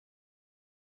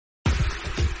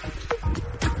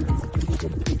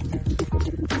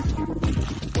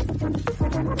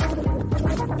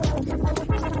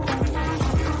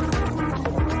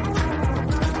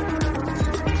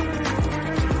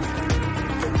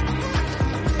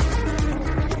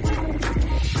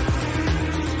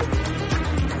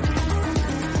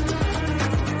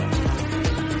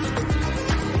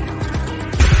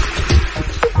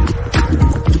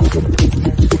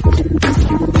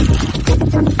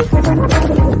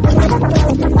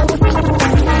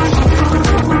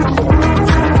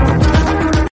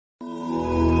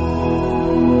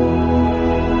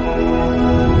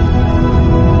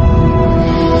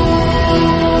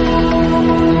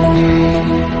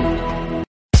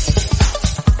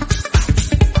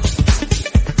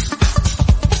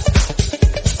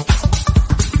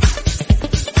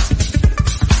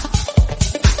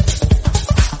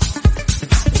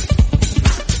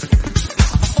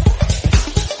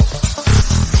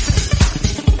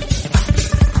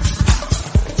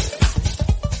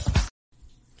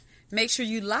make sure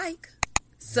you like,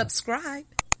 subscribe,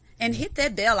 and hit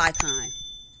that bell icon.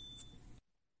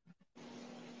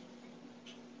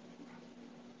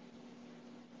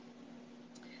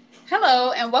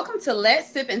 Hello, and welcome to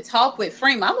Let's Sip and Talk with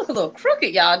Freema. I look a little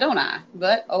crooked, y'all, don't I?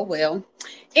 But, oh well.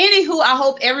 Anywho, I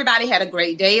hope everybody had a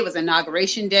great day. It was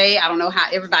inauguration day. I don't know how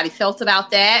everybody felt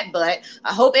about that, but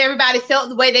I hope everybody felt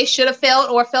the way they should have felt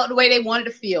or felt the way they wanted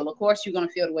to feel. Of course, you're going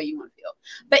to feel the way you want to feel.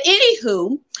 But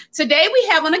anywho, today we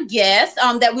have on a guest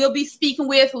that we'll be speaking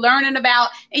with, learning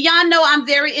about, and y'all know I'm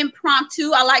very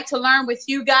impromptu. I like to learn with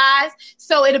you guys,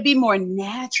 so it'll be more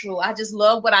natural. I just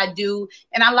love what I do,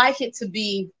 and I like it to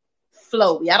be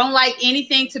flowy. I don't like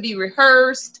anything to be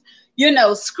rehearsed,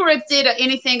 scripted or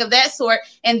anything of that sort.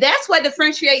 And that's what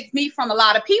differentiates me from a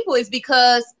lot of people, is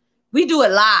because we do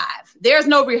it live. There's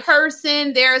no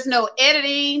rehearsing, there's no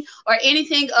editing or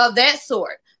anything of that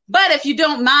sort. But if you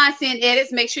don't mind seeing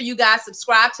edits, make sure you guys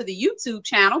subscribe to the YouTube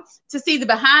channel to see the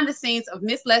behind the scenes of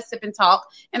Miss Let's Sip and Talk.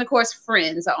 And of course,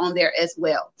 friends are on there as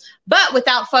well. But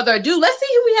without further ado, let's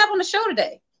see who we have on the show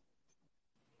today.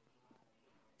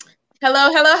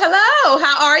 Hello.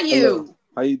 How are you? Hello.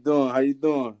 How you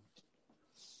doing?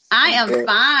 I am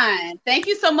fine. Thank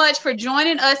you so much for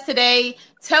joining us today,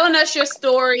 telling us your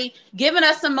story, giving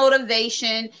us some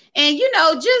motivation, and,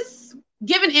 just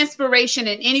giving inspiration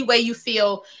in any way you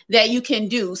feel that you can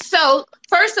do. So,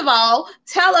 first of all,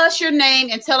 tell us your name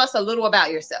and tell us a little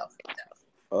about yourself.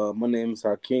 My name is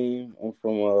Hakeem. I'm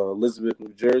from Elizabeth,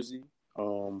 New Jersey.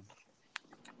 I'm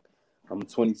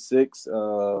 26.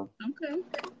 Okay.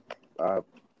 I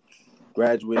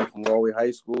graduated from Galway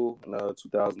High School in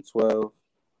 2012.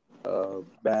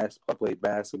 I played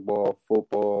basketball,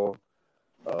 football,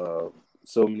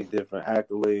 so many different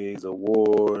accolades,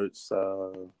 awards.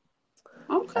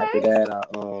 Okay. After that,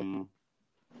 I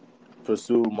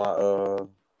pursued my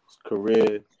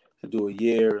career to do a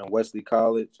year in Wesley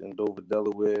College in Dover,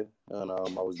 Delaware, and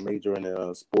I was majoring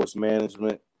in sports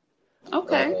management.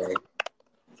 Okay.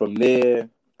 From there,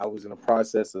 I was in the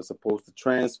process of supposed to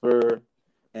transfer,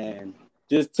 and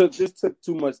just took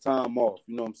too much time off.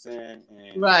 You know what I'm saying?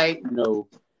 And, right.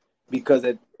 Because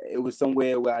it was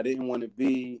somewhere where I didn't want to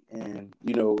be, and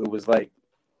it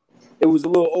was a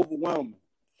little overwhelming.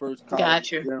 First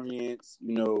college experience,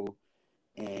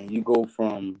 and you go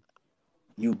from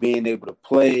you being able to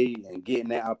play and getting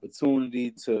that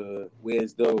opportunity to where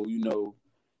as though you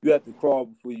have to crawl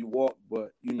before you walk,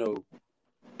 but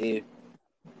if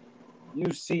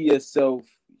you see yourself,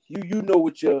 you know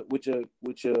what your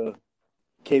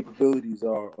capabilities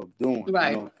are of doing.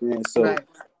 Right. You know what I'm saying? So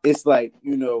it's like,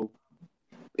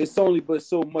 it's only but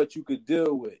so much you could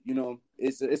deal with.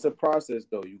 It's a process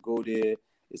though. You go there,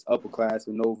 it's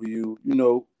upperclassmen over you.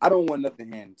 I don't want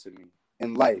nothing handed to me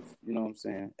in life. You know what I'm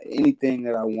saying? Anything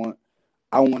that I want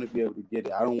to be able to get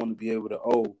it. I don't want to be able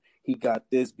to, he got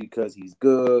this because he's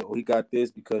good, or he got this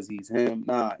because he's him.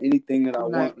 Nah, anything that I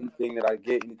want, anything that I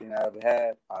get, anything that I ever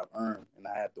had, I've earned, and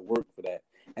I have to work for that.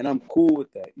 And I'm cool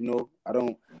with that.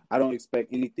 I don't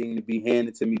expect anything to be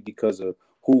handed to me because of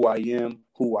who I am,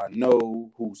 who I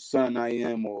know, whose son I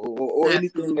am, or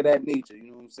anything of that nature. You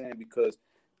know what I'm saying? Because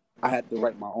I have to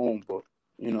write my own book.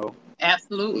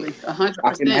 Absolutely,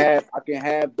 100%. I can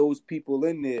have those people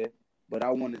in there, but I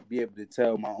want to be able to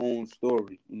tell my own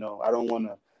story. I don't want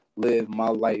to live my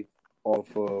life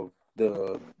off of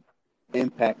the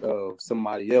impact of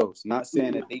somebody else. Not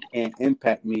saying that they can't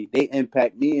impact me. They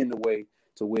impact me in a way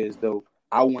to where as though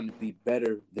I want to be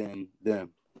better than them.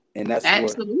 And that's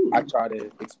what I try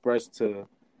to express to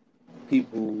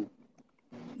people,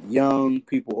 young,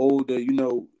 people older.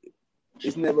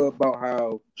 It's never about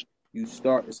how you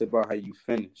start. It's about how you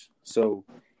finish. So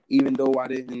even though I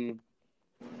didn't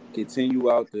continue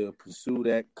out to pursue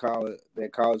that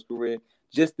college career,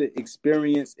 just the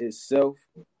experience itself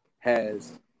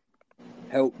has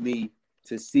helped me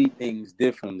to see things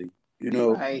differently,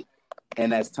 Right.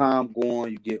 And as time go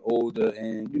on, you get older,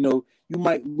 and you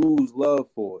might lose love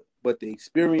for it. But the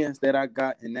experience that I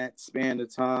got in that span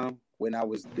of time when I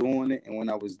was doing it and when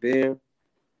I was there,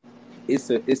 it's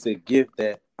a gift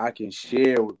that I can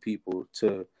share with people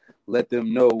to let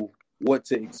them know what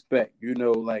to expect.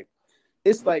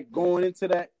 It's like going into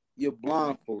that, you're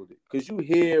blindfolded because you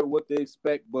hear what they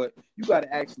expect, but you got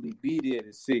to actually be there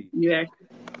to see. Yeah,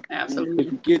 absolutely.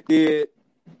 If you get there,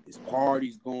 it's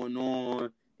parties going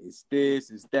on, it's this,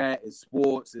 it's that, it's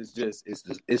sports,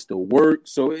 it's the work.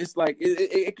 So it's like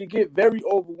it can get very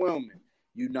overwhelming.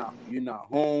 You're not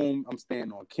home. I'm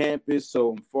staying on campus,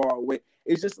 so I'm far away.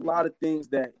 It's just a lot of things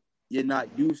that you're not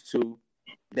used to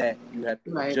that you have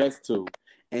to adjust to,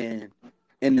 and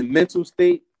in the mental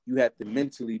state, you have to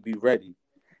mentally be ready.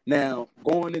 Now,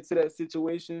 going into that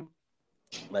situation,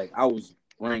 Like I was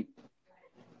ranked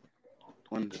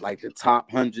one of the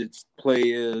top 100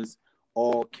 players,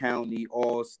 all county,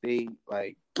 all state.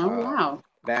 Like Oh wow.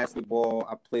 basketball,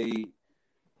 I played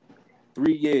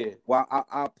 3 years. Well,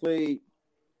 I played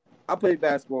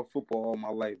basketball, football all my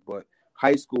life, but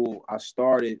high school I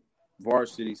started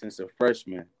varsity since a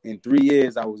freshman. In 3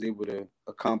 years, I was able to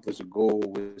accomplish a goal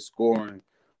with scoring.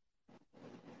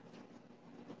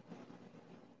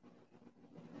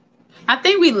 I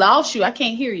think we lost you. I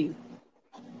can't hear you.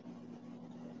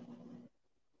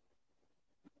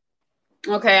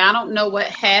 Okay, I don't know what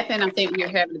happened. I think we're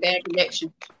having a bad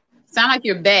connection. Sound like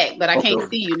you're back, but I can't Okay.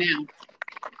 see you now.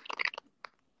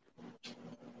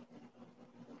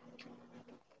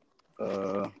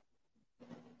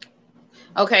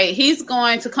 Okay, he's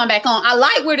going to come back on. I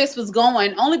like where this was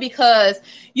going only because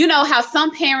you know how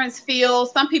some parents feel,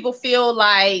 some people feel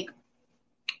like,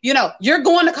 you know, you're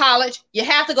going to college, you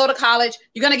have to go to college,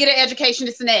 you're going to get an education,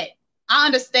 this and that. I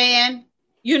understand,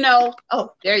 you know.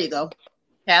 Oh, there you go.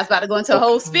 I was about to go into a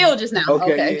whole spiel just now.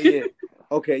 Okay. Yeah.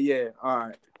 Okay, yeah.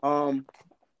 All right.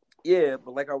 Yeah,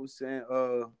 but like I was saying,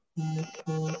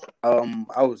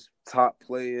 I was top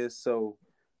player, so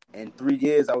in 3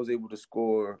 years I was able to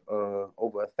score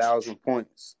over 1,000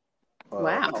 points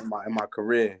Wow. in my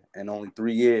career in only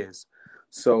 3 years.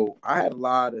 So I had a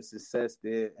lot of success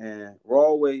there. And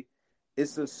Rahway,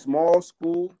 it's a small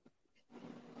school,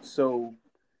 so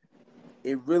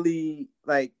it really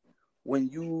like when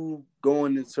you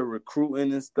going into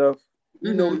recruiting and stuff,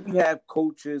 you know, we have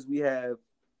coaches, we have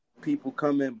people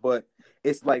coming, but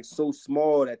it's like so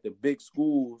small that the big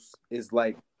schools is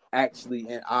like actually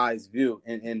in eyes view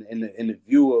and in the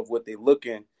view of what they're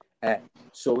looking at.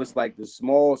 So it's like the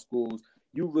small schools,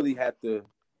 you really have to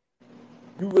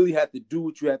do what you have to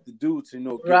do to, you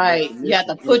know, get Right. You have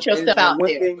to recognition. put yourself And out one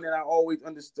there. thing that I always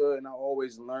understood and I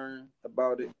always learned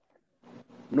about it,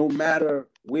 no matter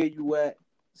where you at,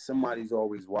 somebody's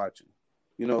always watching.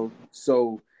 You know,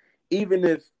 so even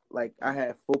if like I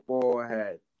had football, I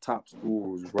had top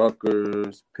schools,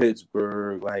 Rutgers,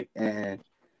 Pittsburgh, like, and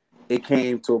it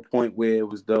came to a point where it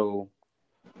was though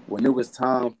when it was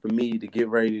time for me to get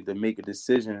ready to make a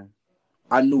decision,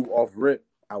 I knew off rip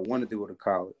I wanted to go to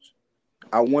college.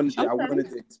 I Okay. wanted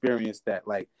to experience that.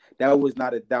 Like that was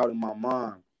not a doubt in my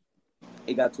mind.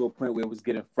 It got to a point where it was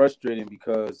getting frustrating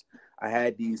because I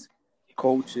had these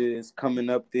coaches coming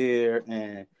up there,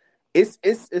 and it's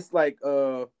like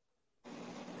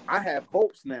I have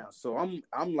hopes now. So I'm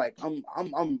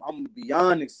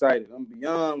beyond excited. I'm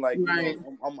beyond like, you know, Right.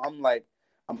 I'm like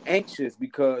I'm anxious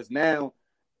because now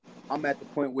I'm at the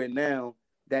point where now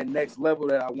that next level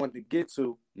that I want to get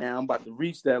to, now I'm about to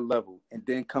reach that level, and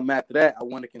then come after that, I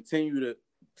want to continue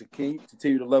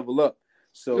to level up.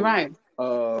 So, Right.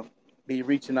 be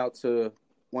reaching out to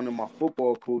one of my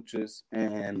football coaches,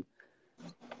 and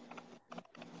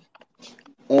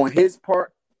on his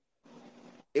part,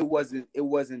 it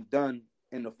wasn't done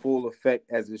in the full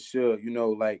effect as it should. You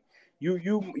know, like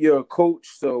you're a coach,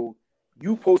 so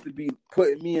you supposed to be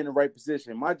putting me in the right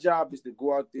position. My job is to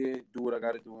go out there, do what I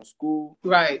got to do in school,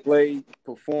 Right. play,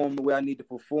 perform the way I need to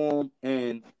perform,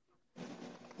 and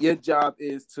your job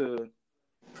is to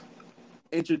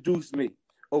introduce me.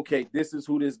 Okay, this is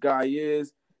who this guy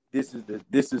is. This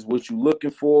is what you're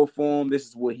looking for him. This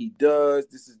is what he does.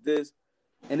 This is this,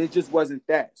 and it just wasn't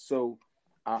that. So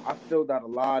I filled out a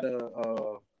lot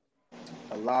of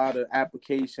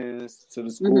applications to the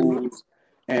Mm-hmm. schools,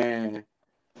 and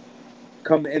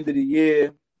come the end of the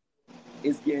year,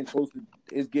 it's getting close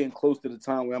to the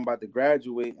time where I'm about to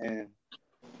graduate, and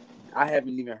I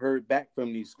haven't even heard back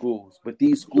from these schools. But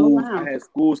these Oh schools, I wow. had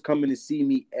schools coming to see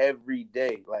me every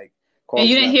day, like And call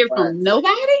you me didn't out hear from class.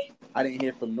 nobody? I didn't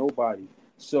hear from nobody.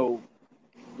 So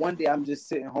one day I'm just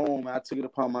sitting home and I took it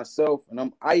upon myself,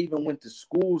 and I even went to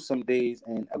school some days,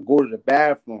 and I go to the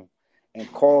bathroom and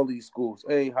call these schools.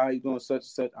 Hey, how you doing? Such and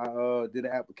such. I did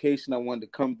an application. I wanted to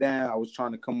come down. I was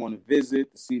trying to come on a visit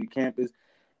to see the campus,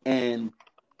 and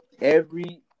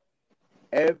every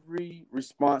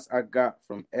response I got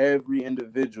from every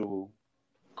individual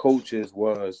coaches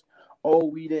was, "Oh,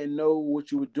 we didn't know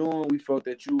what you were doing. We felt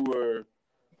that you were,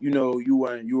 you know, you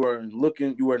weren't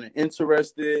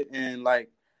interested, and like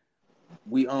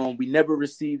we never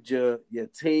received your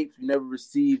tapes. We never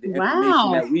received the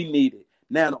information Wow. that we needed.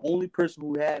 Now the only person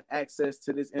who had access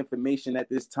to this information at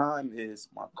this time is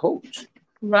my coach."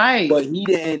 Right. But he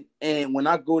didn't, and when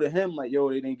I go to him, like, yo,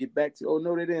 they didn't get back to you. Oh,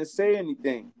 no, they didn't say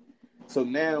anything. So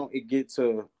now it gets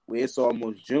to where it's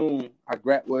almost June.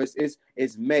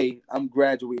 It's May. I'm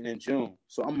graduating in June.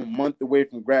 So I'm a month away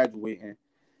from graduating.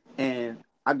 And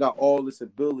I got all this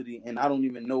ability and I don't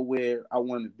even know where I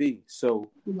want to be.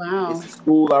 So Wow. it's a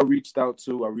school I reached out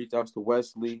to. I reached out to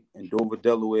Wesley in Dover,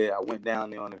 Delaware. I went down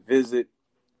there on a visit.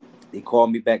 They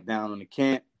called me back down on the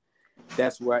camp.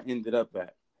 That's where I ended up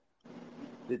at.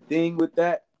 The thing with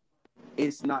that,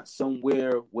 it's not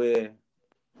somewhere where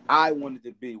I wanted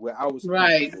to be, where I was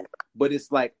Right. comfortable. But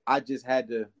it's like I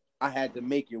had to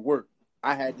make it work.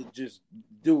 I had to just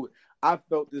do it. I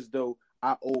felt as though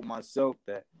I owed myself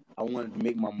that. I wanted to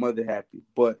make my mother happy.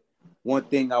 But one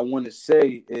thing I want to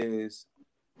say is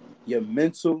your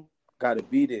mental got to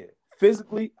be there.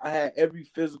 Physically, I had every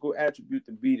physical attribute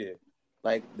to be there,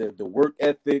 like the work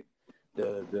ethic,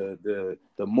 the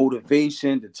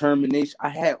motivation, determination. I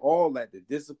had all that, the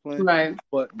discipline, Right.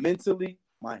 but mentally,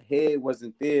 my head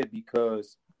wasn't there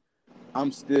because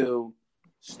I'm still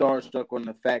starstruck on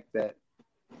the fact that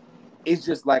it's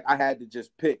just like I had to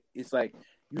just pick. It's like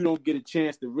you don't get a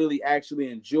chance to really actually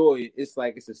enjoy it. It's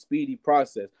like it's a speedy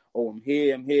process. Oh, I'm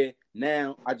here.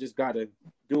 Now I just gotta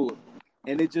do it,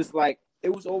 and it just like it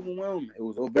was overwhelming. It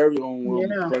was very overwhelming,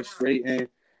 Yeah. frustrating.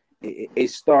 It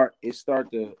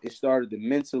started to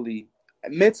mentally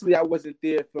I wasn't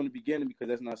there from the beginning because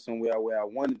that's not somewhere where I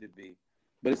wanted to be.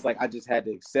 But it's like I just had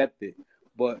to accept it.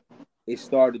 But it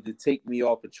started to take me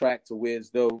off a track to where as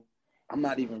though I'm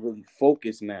not even really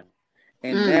focused now.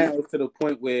 And now it's to the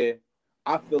point where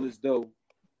I feel as though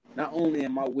not only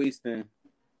am I wasting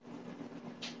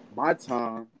my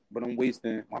time, but I'm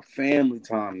wasting my family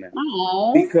time now.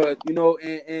 Oh. Because,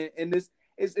 and this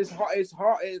it's hard as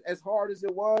hard as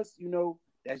it was,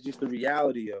 that's just the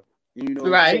reality of it.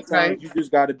 Right. Right. Sometimes you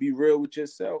just gotta be real with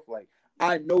yourself. Like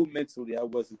I know mentally I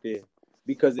wasn't there.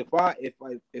 Because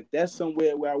if that's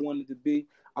somewhere where I wanted to be,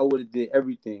 I would have did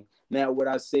everything. Now what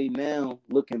I say now,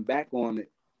 looking back on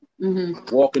it,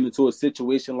 walking into a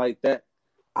situation like that,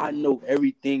 I know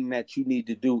everything that you need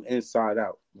to do inside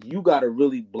out. You got to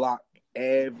really block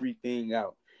everything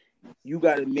out. You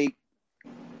got to make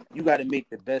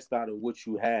the best out of what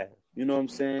you have. You know what I'm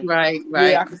saying? Right. Yeah,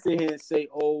 Right. I can sit here and say,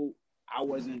 "Oh, I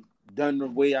wasn't done the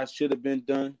way I should have been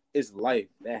done." It's life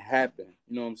that happened.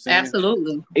 You know what I'm saying?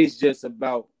 Absolutely. It's just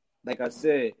about, like I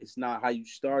said, it's not how you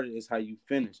started, it's how you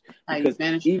finish. How you Because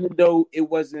finish it. even though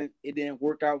it didn't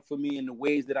work out for me in the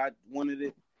ways that I wanted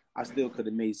it, I still could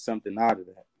have made something out of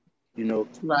that. But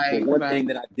Right. one Right. thing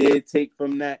that I did take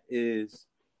from that is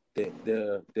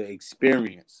the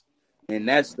experience. And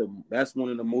that's one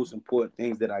of the most important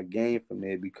things that I gained from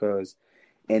it, because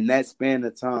in that span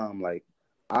of time, like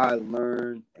I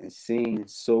learned and seen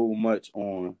so much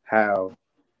on how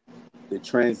the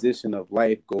transition of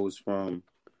life goes from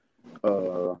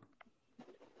uh,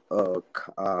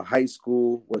 high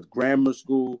school, grammar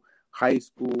school, high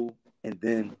school, and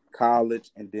then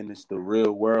college, and then it's the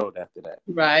real world after that.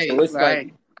 So Right. it's like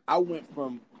Right. I went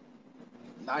from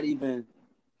not even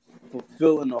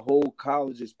fulfilling the whole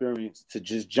college experience to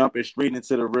just jumping straight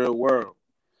into the real world.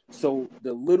 So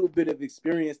the little bit of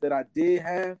experience that I did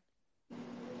have,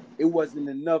 it wasn't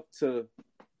enough to,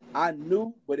 I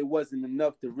knew, but it wasn't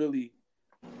enough to really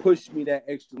push me that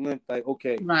extra length. Like,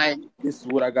 okay, Right. this is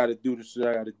what I got to do. This is what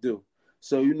I got to do.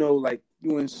 So, like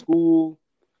you in school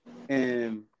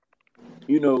and,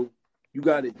 you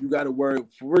got to worry.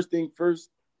 First thing first,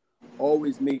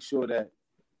 always make sure that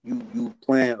you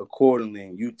plan accordingly.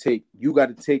 And you got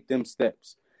to take them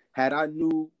steps. Had I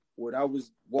knew what I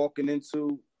was walking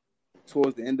into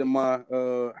towards the end of my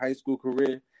high school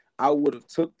career, I would have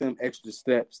took them extra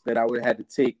steps that I would have had to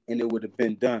take, and it would have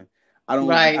been done. I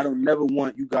Right. don't never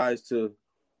want you guys to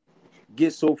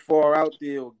get so far out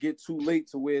there or get too late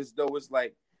to where as though it's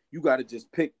like you got to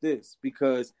just pick this,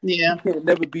 because you Yeah. can't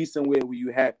never be somewhere where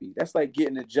you're happy. That's like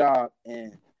getting a job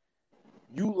and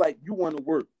you want to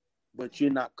work, but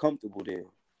you're not comfortable there.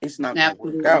 It's not gonna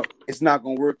work Absolutely. out. It's not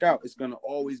gonna work out. It's gonna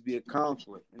always be a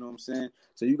conflict. You know what I'm saying?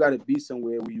 So you got to be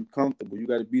somewhere where you're comfortable. You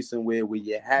got to be somewhere where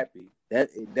you're happy. And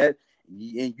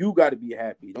you got to be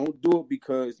happy. Don't do it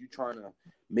because you're trying to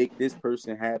make this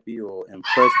person happy or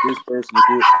impress this person to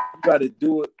do it. You got to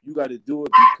do it. You got to do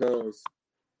it because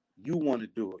you want to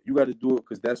do it. You got to do it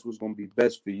because that's what's gonna be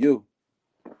best for you.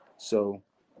 So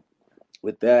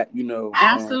with that,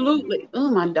 Absolutely.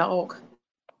 Oh, my dog.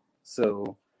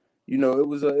 so, it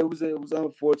was an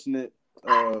unfortunate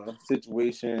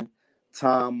situation.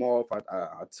 Time off.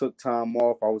 I took time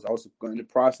off. I was also in the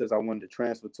process. I wanted to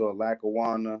transfer to a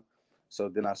Lackawanna, so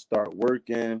then I start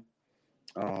working,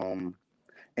 um,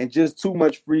 and just too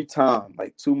much free time.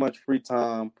 Like too much free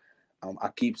time. I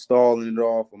keep stalling it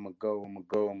off. I'm gonna go. I'm gonna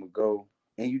go. I'm gonna go.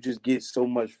 And you just get so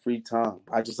much free time.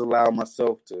 I just allow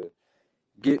myself to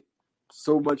get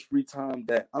so much free time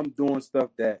that I'm doing stuff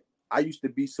that I used to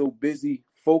be so busy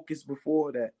focus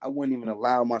before that I wouldn't even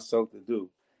allow myself to do.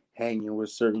 Hanging with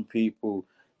certain people,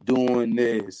 doing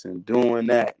this and doing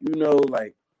that,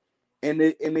 like, and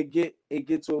it get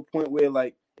to a point where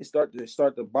like it start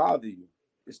to bother you.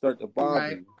 It start to bother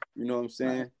Right. you. You know what I'm Right.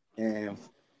 saying? And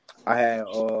I had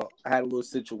a little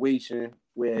situation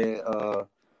where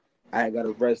I got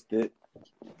arrested.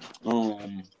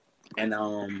 And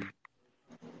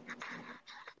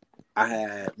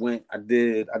I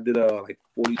did like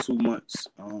 42 months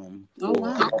Oh for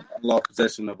wow. unlawful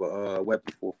possession of a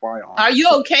weapon for a firearm. Are you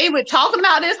So okay with talking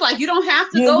about this? Like you don't have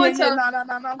to yeah, go yeah, into. yeah,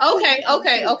 no, I'm cool. Okay, I'm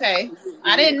okay, cool. okay. Yeah, I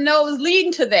yeah, didn't know it was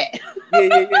leading to that. yeah,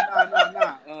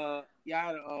 nah. Yeah, I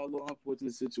had a little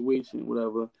unfortunate situation,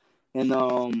 whatever, and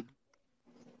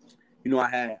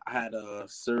I had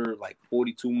served like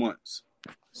 42 months.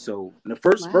 So the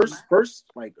Wow.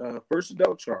 first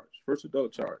adult charge.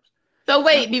 So And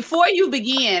wait, before you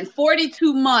begin,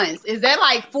 42 months. Is that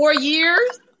like 4 years?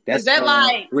 Is that's that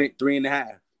like three and a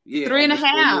half. Yeah, three and a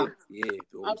almost 4 years. half? Yeah,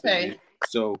 almost 4 Okay. years.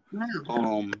 So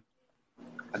Wow. um,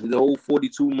 I did the whole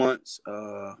 42 months.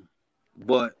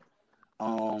 But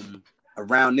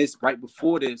around this, right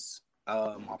before this,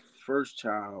 my first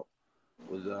child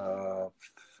was uh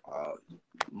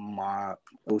my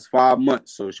it was 5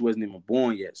 months, so she wasn't even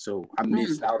born yet. So I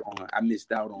missed out on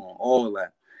all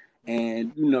that.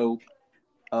 And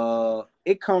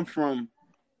it come from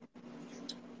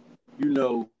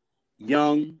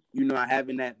young,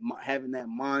 having that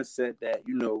mindset that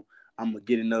I'm gonna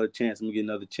get another chance.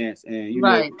 And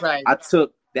Right, right, I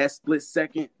took that split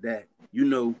second that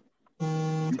you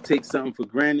take something for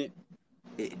granted.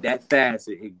 That fast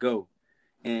it go.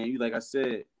 And like I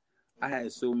said, I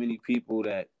had so many people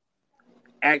that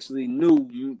actually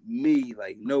knew me,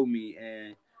 like know me,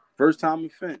 and first time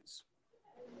offense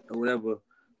or whatever,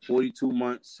 42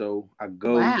 months. So I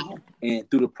go, wow. and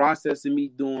through the process of me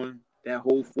doing that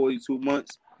whole 42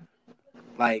 months,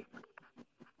 like,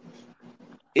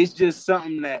 it's just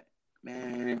something that,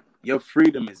 man, your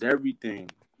freedom is everything.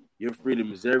 Your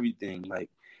freedom is everything. Like,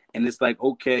 and it's like,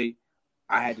 okay,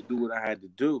 I had to do what I had to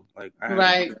do. Like, I had to do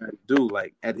Right, what I had to do.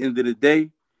 Like, at the end of the day,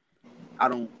 I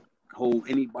don't hold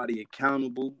anybody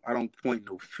accountable. I don't point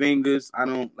no fingers.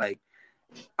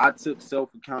 I took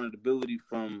self accountability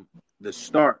from the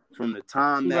start, from the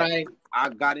time that right, I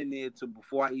got in there to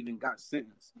before I even got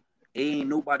sentenced. It ain't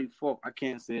nobody's fault. I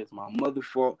can't say it's my mother's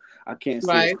fault. I can't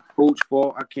say it's right, my coach's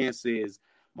fault. I can't say it's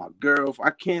my girl. I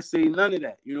can't say none of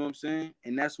that. You know what I'm saying?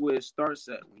 And that's where it starts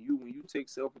at. When you take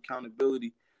self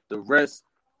accountability, the rest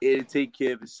it'll take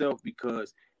care of itself,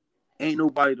 because ain't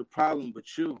nobody the problem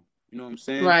but you. You know what I'm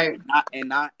saying? right,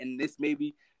 And this may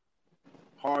be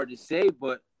hard to say,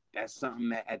 but that's something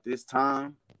that at this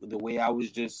time, the way I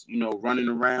was just, running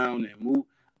around and move,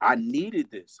 I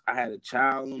needed this. I had a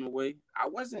child on the way. I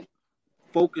wasn't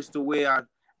focused to where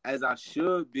as I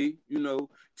should be, to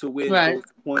where it's right,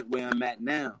 the point where I'm at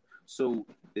now. So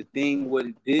the thing, what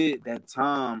it did that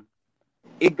time,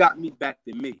 it got me back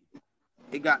to me.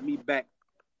 It got me back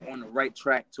on the right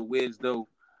track to where as though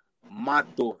my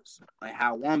thoughts, like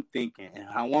how I'm thinking and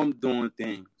how I'm doing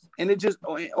things. And it just,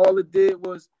 all it did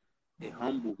was it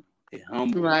humbled me. It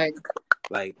humbled me. right.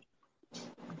 Like,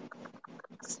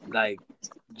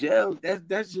 jail,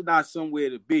 that's just not somewhere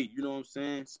to be. You know what I'm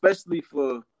saying? Especially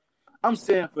I'm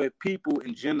saying for people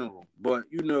in general. But,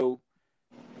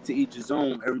 to each his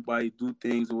own. Everybody do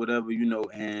things or whatever,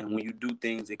 and when you do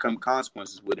things, there come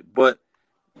consequences with it. But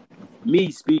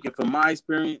me speaking from my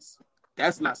experience,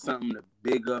 that's not something to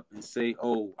big up and say,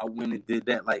 oh, I went and did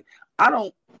that. Like, I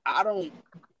don't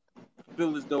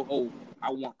feel as though, oh,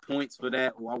 I want points for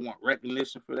that or I want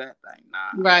recognition for that. Like,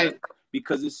 nah, Right.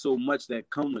 because it's so much that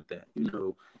come with that.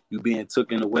 You being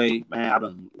taken away, man. I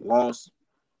done lost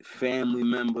family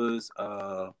members.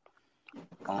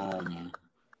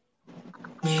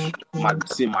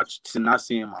 Not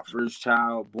seeing my first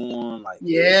child born. Like, it's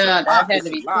a Yeah, that lot. had It's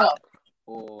to a be lot. tough.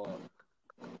 Or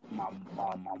my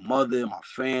mother, my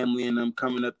family, and them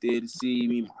coming up there to see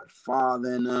me, my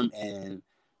father and them, and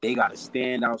they got to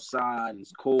stand outside. And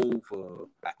it's cold for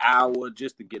an hour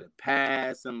just to get a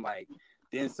pass. And like,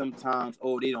 then sometimes,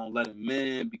 they don't let them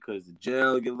in because the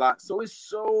jail get locked. So it's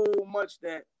so much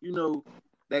that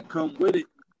that come with it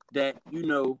that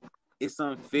it's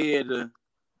unfair to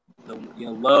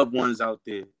your loved ones out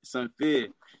there. It's unfair.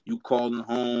 You calling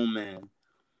home and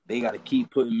they got to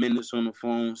keep putting minutes on the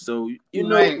phone. So,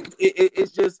 Right.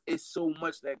 it's so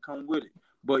much that come with it.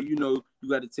 But, you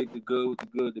got to take the good with the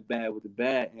good, the bad with the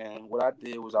bad. And what I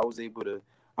did was I was able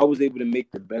to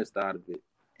make the best out of it.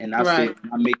 And I say Right.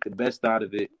 I make the best out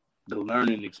of it, the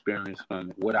learning experience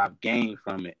from it, what I've gained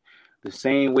from it. The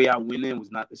same way I went in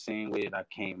was not the same way that I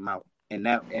came out.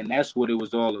 and that's what it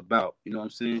was all about. You know what I'm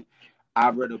saying? I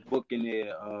read a book in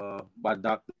there by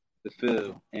Dr.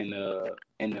 Phil, and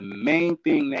the main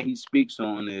thing that he speaks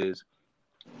on is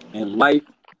in life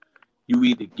you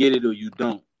either get it or you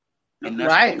don't, and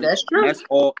Right. That's true. that's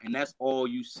all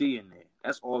you see in there.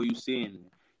 That's all you see in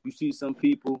there. You see some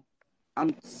people.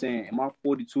 I'm saying in my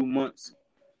 42 months,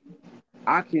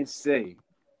 I can say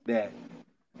that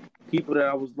people that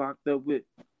I was locked up with,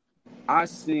 I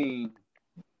seen,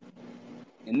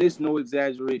 and this no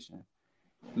exaggeration,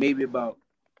 maybe about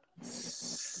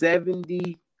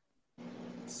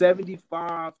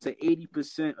 75 to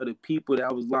 80% of the people that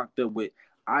I was locked up with,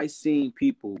 I seen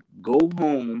people go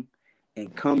home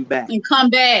and come back.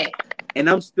 And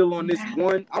I'm still on this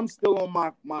one. I'm still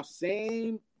on my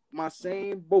same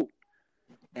boat.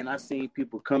 And I seen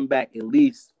people come back at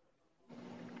least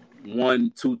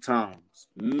 1-2 times,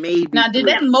 maybe. Now, did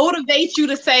that motivate you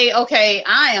to say, okay,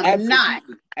 I am not?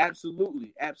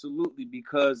 Absolutely.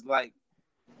 Because like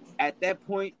at that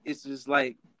point, it's just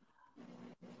like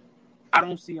I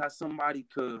don't see how somebody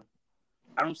could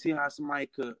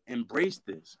embrace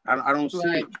this. I don't see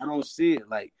it. I don't see it.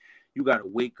 Like you gotta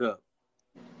wake up.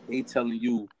 They telling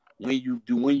you when you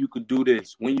could do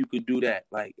this, when you could do that.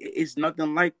 Like it's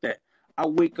nothing like that. I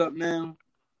wake up now.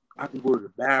 I can go to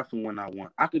the bathroom when I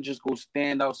want. I could just go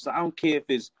stand outside. I don't care if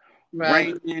it's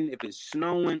raining, if it's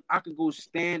snowing. I could go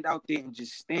stand out there and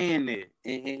just stand there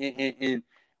and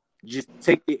just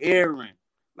take the air in.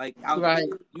 Like out there,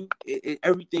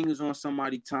 everything is on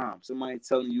somebody's time. Somebody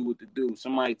telling you what to do.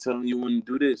 Somebody telling you when to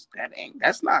do this.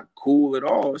 That's not cool at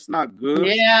all. It's not good.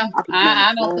 Yeah,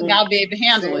 I don't think I'll be able to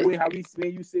handle it. How we see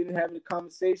you sitting having a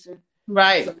conversation.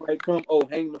 Right. Somebody come,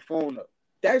 hang the phone up.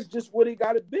 That's just what it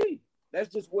gotta be. That's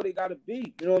just what it gotta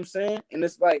be. You know what I'm saying? And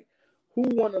it's like, who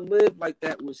wanna live like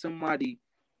that with somebody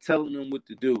telling them what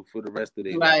to do for the rest of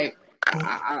their life?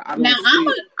 I don't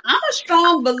I'm a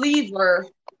strong believer.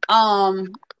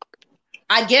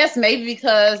 I guess maybe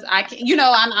because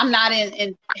I'm not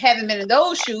haven't been in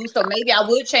those shoes, so maybe I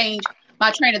would change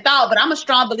my train of thought. But I'm a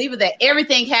strong believer that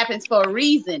everything happens for a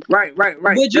reason. Right.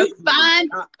 Would you find?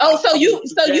 So you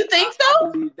think so?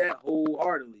 I believe that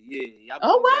wholeheartedly. Yeah.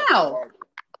 Wow.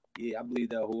 Yeah, I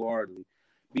believe that wholeheartedly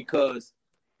because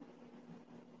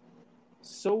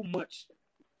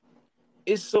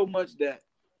it's so much that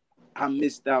I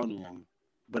missed out on,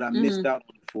 but I missed out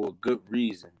on it for a good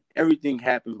reason. Everything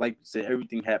happened, like you said,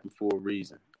 everything happened for a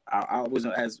reason. I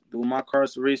wasn't with my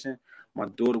incarceration. My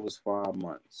daughter was 5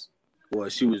 months. Well,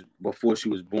 she was before she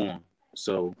was born.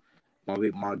 So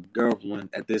my girlfriend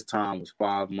at this time was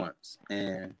 5 months,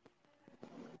 and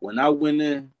when I went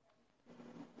in,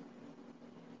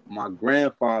 my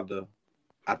grandfather,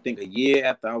 I think a year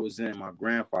after I was in, my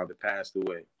grandfather passed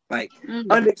away, like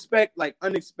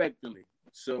unexpectedly.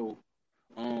 So,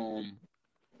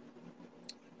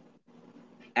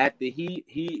 after he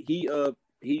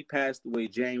passed away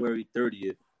January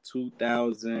 30th,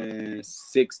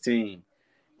 2016,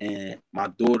 and my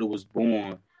daughter was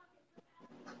born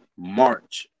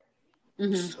March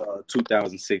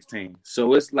 2016.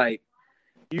 So it's like,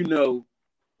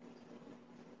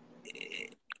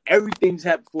 everything's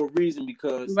happened for a reason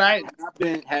because had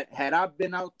I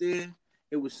been out there,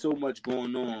 it was so much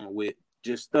going on with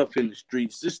just stuff in the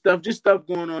streets, just stuff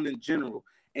going on in general.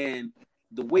 And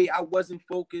the way I wasn't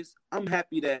focused, I'm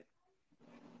happy that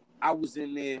I was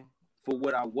in there for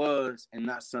what I was and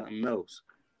not something else.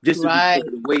 Just because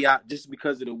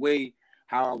of the way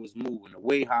how I was moving, the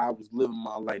way how I was living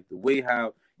my life, the way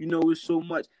how, it's so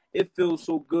much. It feels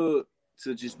so good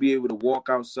to just be able to walk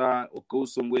outside or go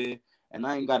somewhere and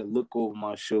I ain't got to look over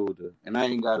my shoulder and I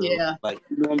ain't got to, you know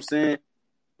what I'm saying?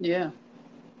 Yeah.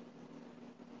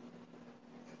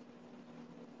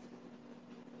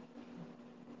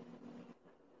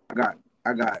 I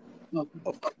got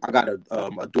a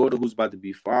daughter who's about to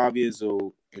be 5 years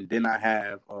old, and then I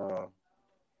have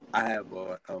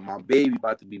my baby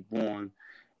about to be born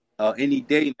any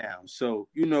day now. So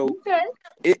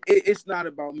it's not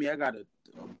about me. I got a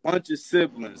bunch of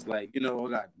siblings. Like I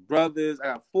got brothers. I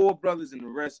got 4 brothers, and the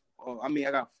rest. I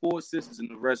got 4 sisters, and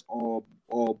the rest all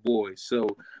boys. So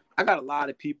I got a lot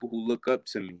of people who look up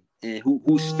to me and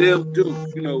who still do.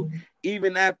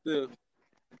 Even after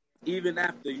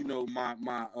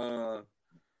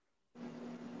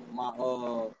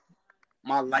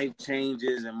my life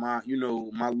changes and my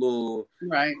little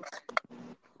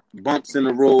bumps in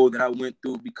the road that I went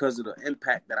through because of the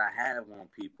impact that I have on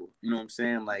people. You know what I'm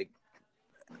saying? Like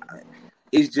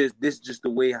it's just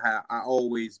the way how I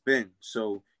always been.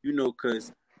 So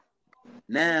because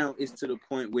now it's to the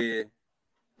point where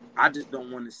I just don't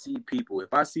want to see people.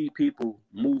 If I see people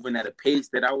moving at a pace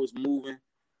that I was moving,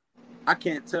 I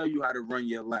can't tell you how to run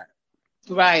your lap.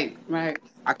 Right, right.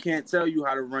 I can't tell you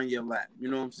how to run your lap.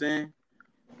 You know what I'm saying?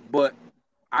 But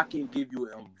I can give you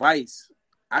advice.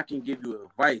 I can give you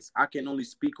advice. I can only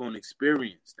speak on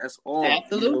experience. That's all. You know,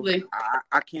 Absolutely.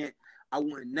 I can't. I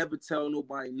would never tell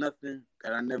nobody nothing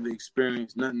that I never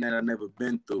experienced, nothing that I never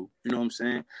been through. You know what I'm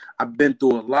saying? I've been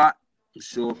through a lot. I'm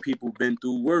sure people been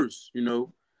through worse. You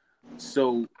know,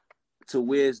 so to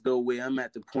where I'm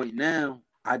at the point now,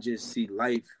 I just see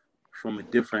life from a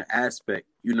different aspect.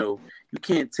 You know, you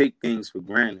can't take things for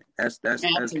granted. That's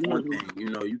one Absolutely. thing. You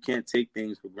know, you can't take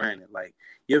things for granted. Like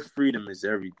your freedom is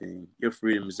everything. Your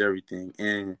freedom is everything.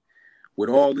 And with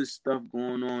all this stuff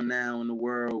going on now in the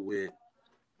world with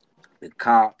the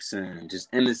cops and just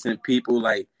innocent people,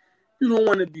 like you don't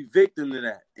want to be victim to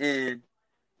that. And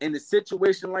in a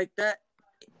situation like that,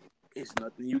 it's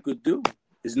nothing you could do.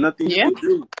 It's nothing you Yeah. could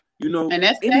do. You know, And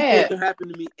that's anything sad. can happen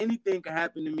to me. Anything can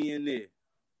happen to me in there.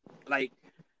 Like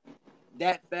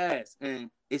that fast. And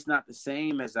it's not the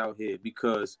same as out here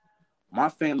because my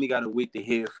family got to wait to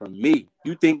hear from me.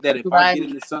 You think that if I Right. get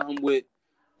into something with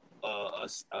a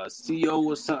CO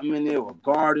or something in there or a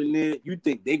guard in there, you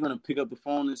think they're going to pick up the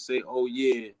phone and say, oh,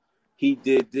 yeah, he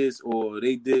did this or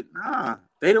they did. Nah,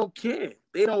 they don't care.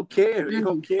 They don't care. They Mm-hmm.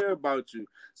 don't care about you.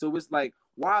 So it's like,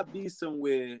 why be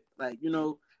somewhere like, you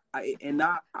know, I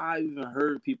even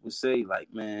heard people say like,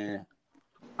 man,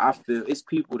 I feel it's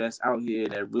people that's out here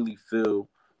that really feel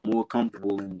more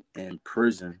comfortable in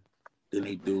prison than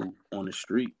they do on the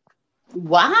street.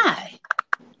 Why?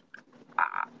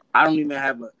 I don't even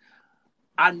have a.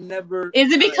 I never.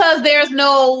 Is it because there's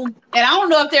no, and I don't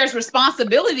know if there's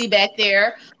responsibility back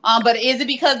there, but is it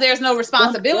because there's no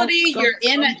responsibility? You're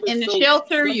in the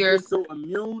shelter. Some You're just so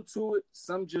immune to it.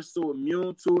 Some just so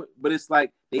immune to it. But it's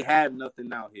like they have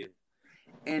nothing out here,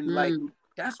 and like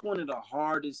that's one of the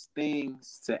hardest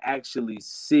things to actually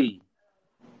see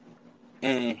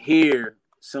and hear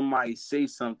somebody say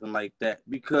something like that,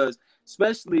 because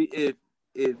especially if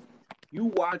you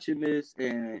watching this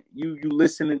and you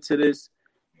listening to this,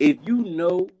 if you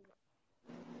know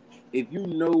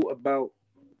about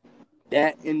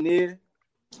that in there,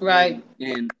 right.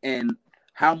 and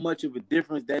how much of a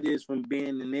difference that is from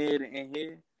being in there to in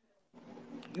here,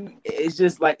 it's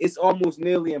just like it's almost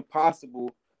nearly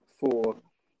impossible for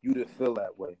you to feel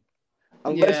that way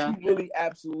unless Yeah. you really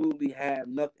absolutely have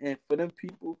nothing. And for them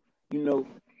people, you know,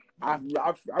 I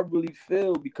really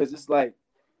feel, because it's like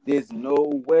there's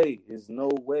no way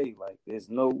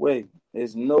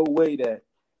that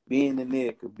being in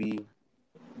there could be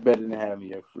better than having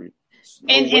your free.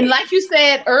 No And way. like you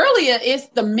said earlier, it's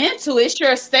the mental, it's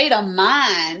your state of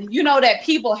mind, that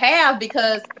people have.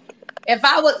 Because if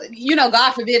I was,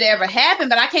 God forbid it ever happen,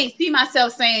 but I can't see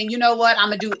myself saying, you know what, I'm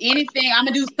gonna do anything, I'm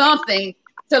gonna do something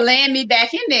to land me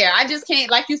back in there. I just can't,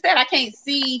 like you said, I can't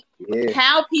see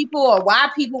how people or why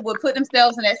people would put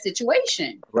themselves in that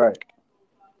situation. Right.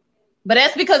 But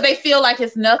that's because they feel like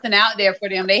it's nothing out there for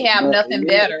them. They have nothing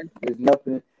better. There's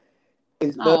nothing.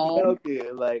 It's nothing Oh. out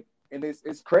there. Like, and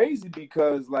it's crazy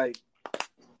because like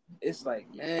it's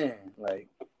like, man, like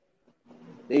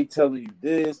they telling you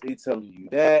this, they telling you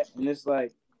that, and it's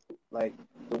like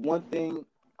the one thing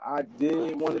I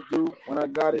did want to do when I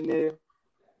got in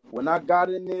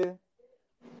there,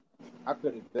 I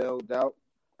could have bailed out.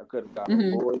 I could have got a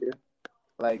lawyer.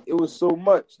 Like, it was so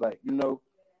much, like,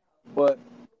 but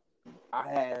I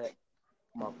had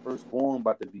my firstborn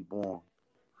about to be born.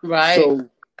 Right. So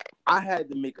I had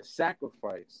to make a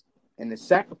sacrifice. And the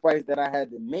sacrifice that I had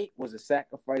to make was a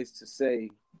sacrifice to say,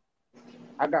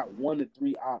 I got 1 to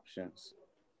 3 options.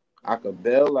 I could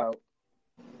bail out,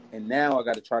 and now I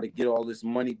got to try to get all this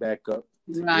money back up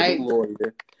to get a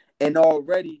lawyer. And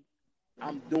already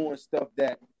I'm doing stuff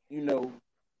that,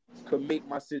 could make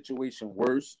my situation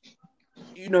worse,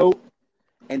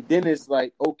 And then it's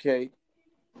like, okay,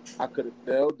 I could have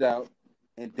bailed out,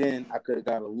 and then I could have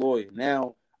got a lawyer.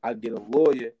 Now I get a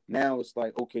lawyer. Now it's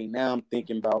like, okay, now I'm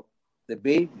thinking about the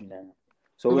baby now.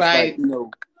 So it's like,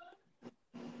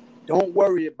 don't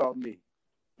worry about me.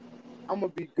 I'm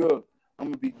going to be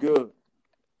good.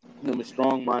 I'm a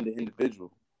strong-minded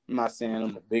individual. I'm not saying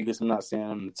I'm the biggest. I'm not saying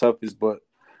I'm the toughest, but,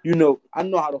 I know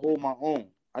how to hold my own.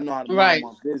 I know how to mind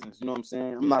my business. You know what I'm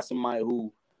saying? I'm not somebody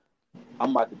who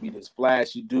I'm about to be this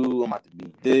flashy dude. I'm about to be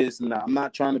this. Nah, I'm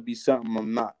not trying to be something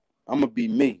I'm not. I'm going to be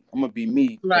me. I'm going to be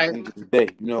me at the end of the day.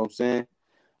 You know what I'm saying?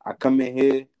 I come in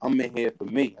here, I'm in here for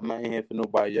me. I'm not in here for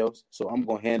nobody else. So I'm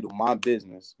going to handle my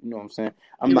business. You know what I'm saying?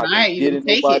 I'm not going to get in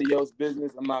nobody else's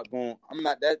business.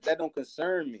 That don't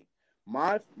concern me.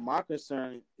 My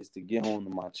concern is to get home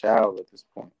to my child at this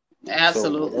point.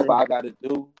 Absolutely. So whatever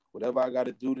I got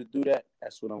to do to do that,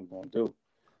 that's what I'm going to do.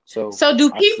 So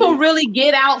do I people say, really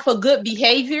get out for good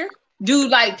behavior? Do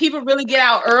like people really get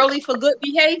out early for good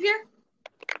behavior?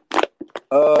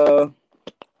 uh,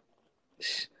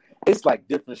 it's like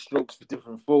different strokes for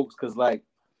different folks. Cause like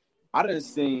I done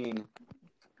seen,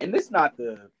 and it's not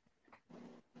to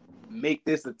make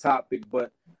this a topic,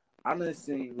 but I done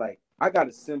seen like I got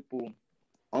a simple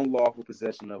unlawful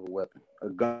possession of a weapon, a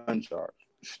gun charge.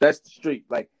 That's the street.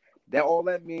 Like that. All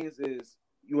that means is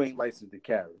you ain't licensed to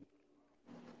carry.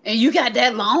 And you got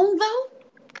that long though?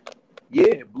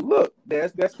 Yeah, but look,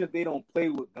 that's because they don't play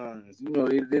with guns. You know,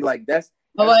 they like Oh that's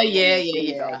well, one of yeah, the yeah,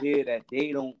 things out yeah. here that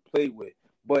they don't play with.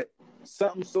 But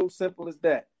something so simple as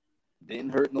that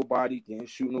didn't hurt nobody, didn't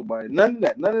shoot nobody, none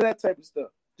of that type of stuff.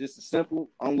 Just a simple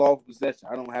unlawful possession.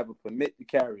 I don't have a permit to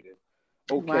carry this.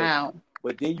 Okay, Wow.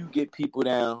 but then you get people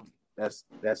down that's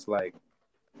like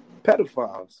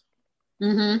pedophiles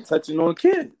Mm-hmm. touching on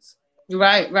kids.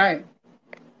 Right, right.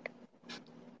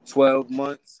 12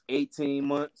 months, 18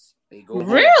 months, they go home.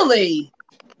 Really?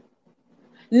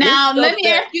 This Now let stuff me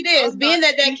that ask you this: I'm being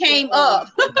not that speaking came on, up,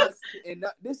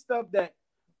 this stuff that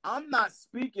I'm not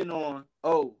speaking on.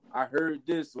 Oh, I heard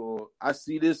this or I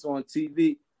see this on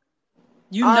TV.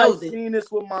 you I know this. seen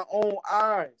this with my own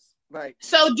eyes. Like,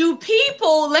 So do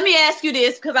people? Let me ask you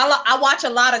this because I watch a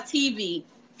lot of TV.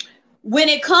 When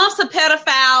it comes to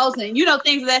pedophiles and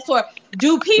things of that sort,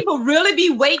 do people really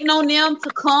be waiting on them to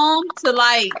come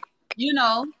to you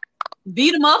know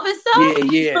beat them up and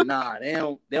yeah, stuff? nah,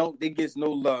 they get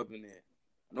no love in there,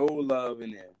 no love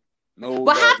in there, no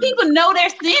But how love in there. people know their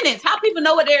sentence? How people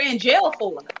know what they're in jail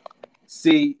for?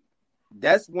 See,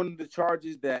 that's one of the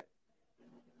charges that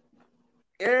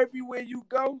everywhere you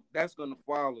go, that's gonna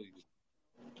follow you.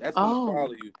 That's gonna Oh,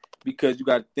 follow you because you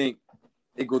got to think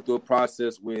they go through a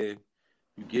process where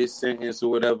you get sentenced or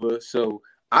whatever. So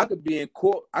I could be in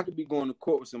court. I could be going to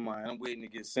court with somebody. I'm waiting to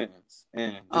get sentenced,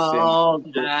 and just say I'm oh, going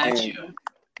to court, got and you.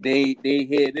 they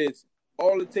hear this.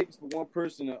 All it takes for one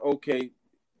person to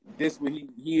this what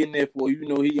he in there for.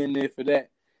 He in there for that,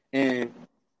 and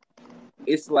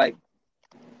it's like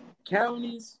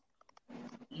counties.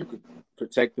 You could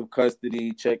protective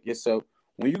custody, check yourself.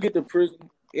 When you get to prison,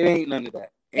 it ain't none of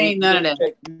that. Ain't You none of don't that.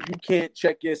 check. You can't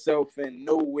check yourself in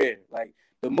nowhere. Like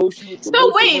the So most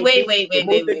they wait, gonna wait, do, wait, the wait, most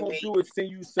wait, they wait, gonna wait. do is send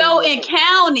you So somewhere in else.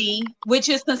 county, which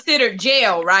is considered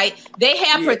jail, right? They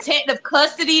have Yeah, protective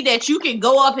custody that you can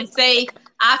go up and say,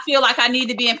 I feel like I need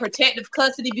to be in protective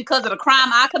custody because of the crime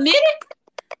I committed.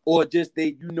 or just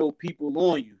people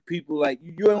on you. People like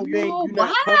Oh, you're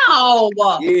not comfortable.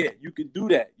 wow. Yeah, you could do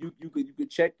that. You could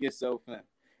check yourself in,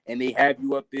 and they have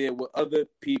you up there with other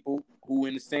people who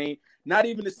in the same, not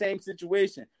even the same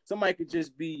situation. Somebody could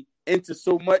just be into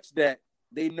so much that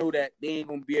they know that they ain't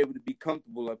gonna be able to be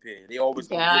comfortable up here. They always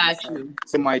gonna give Got it you.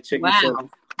 somebody checking. So Wow.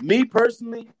 me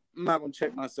personally, I'm not gonna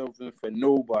check myself in for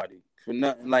nobody, for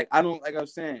nothing. Like I don't, like I'm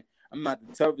saying, I'm not the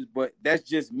toughest, but that's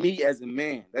just me as a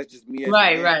man. That's just me as a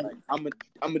Right, man. right. Like I'm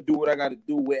gonna do what I gotta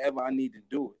do wherever I need to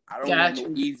do it. I don't want Got no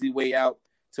you. easy way out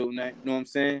till now. You know what I'm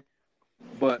saying?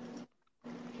 But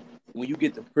when you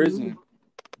get to Mhm. prison,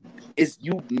 it's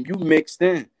you mixed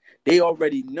in. They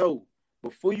already know.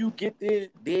 Before you get there,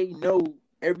 they know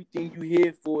everything you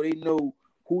here for. They know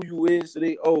who you is. So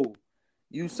they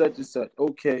you such and such.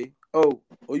 Okay.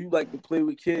 You like to play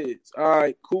with kids. All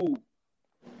right, cool.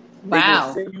 They gonna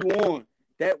Wow. send you on.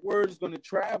 That word is gonna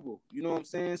travel. You know what I'm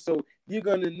saying? So you're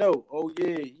gonna know. Oh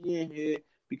yeah, he in here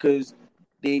because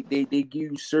they give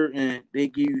you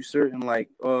certain like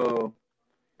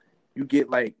you get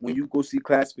like when you go see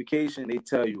classification, they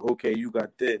tell you, okay, you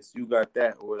got this, you got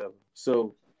that, or whatever.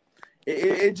 So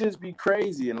it just be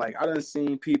crazy. And like I done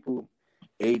seen people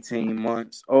 18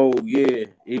 months. Oh yeah,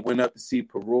 it went up to see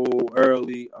parole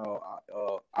early,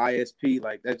 ISP,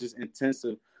 like that's just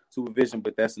intensive supervision,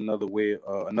 but that's another way,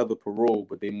 another parole,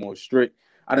 but they more strict.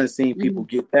 I done seen people Mhm.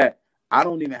 get that. I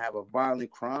don't even have a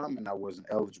violent crime and I wasn't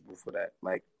eligible for that.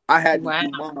 Like I had to Wow.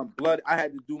 do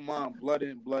mine blood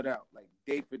in, blood out, like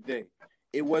day for day.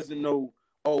 It wasn't no,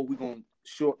 oh, we're gonna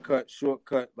shortcut,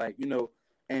 like,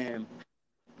 and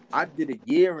I did a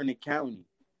year in the county.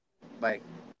 Like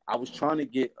I was trying to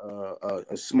get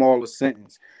a smaller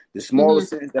sentence. The smaller Mhm.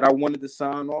 sentence that I wanted to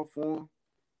sign off on,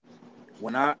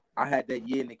 when I had that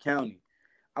year in the county,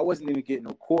 I wasn't even getting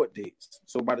no court dates.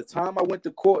 So by the time I went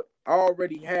to court, I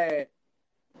already had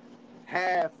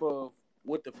half of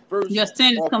what the first Your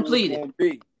sentence offer was completed. going to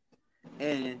be,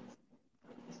 and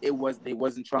they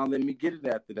wasn't trying to let me get it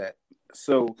after that.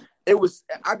 So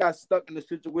I got stuck in a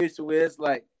situation where it's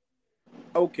like,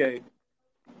 okay,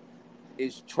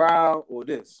 it's trial or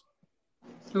this.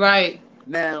 Right.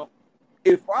 Now,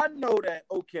 if I know that,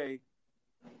 okay,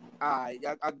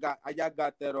 y'all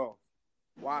got that off.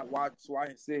 Why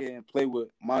sit here and play with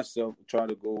myself and try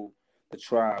to go to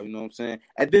trial? You know what I'm saying?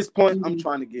 At this point, I'm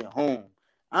trying to get home.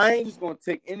 I ain't just gonna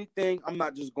take anything. I'm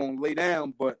not just gonna lay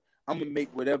down, but I'm gonna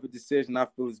make whatever decision I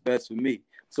feel is best for me.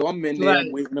 So I'm in there,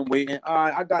 I'm waiting. All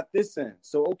right, I got this in.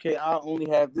 So okay, I only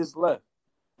have this left.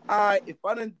 All right, if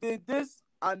I done did this,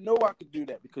 I know I could do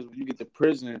that because when you get to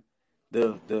prison,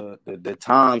 the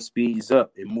time speeds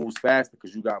up. It moves faster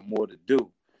because you got more to do.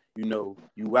 You know,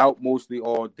 you out mostly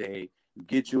all day. You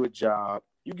get you a job.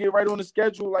 You get right on the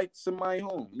schedule like somebody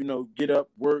home. You know, get up,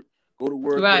 work, go to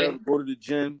work, whatever, go to the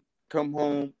gym, come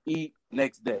home, eat,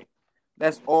 next day.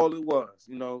 That's all it was.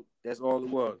 You know, that's all it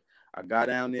was. I got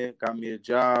down there, got me a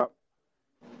job,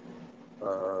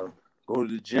 go to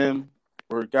the gym,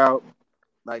 work out.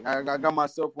 Like I got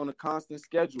myself on a constant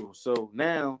schedule. So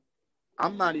now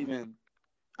I'm not even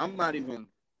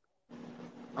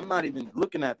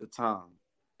looking at the time.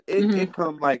 It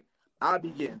come like I be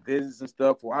getting visits and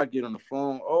stuff, or I get on the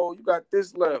phone. Oh, you got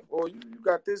this left, or you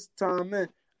got this time in.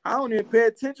 I don't even pay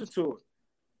attention to it.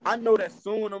 I know that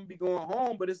soon I'm gonna be going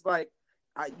home, but it's like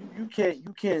you can't.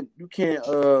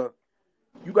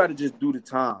 You got to just do the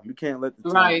time. You can't let the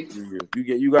time do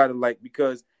you. You got to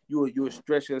because you'll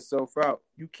stress yourself out.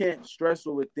 You can't stress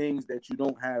over things that you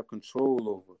don't have control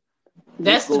over.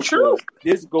 That's the truth.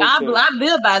 I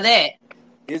live by that.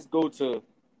 This go to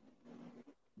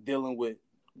dealing with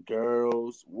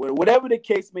girls, whatever the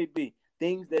case may be.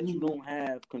 Things that you don't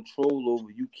have control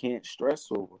over, you can't stress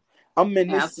over. I'm in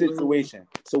this situation.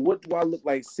 So what do I look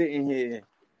like sitting here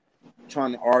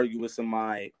trying to argue with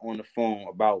somebody on the phone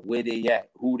about where they at,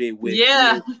 who they with?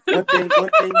 Yeah. One thing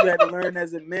you had to learn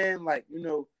as a man, like, you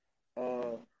know,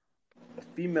 a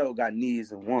female got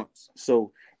needs and wants.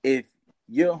 So if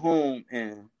you're home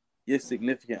and your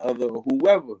significant other or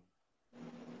whoever,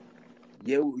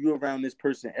 you're around this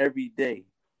person every day,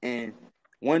 and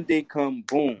one day come,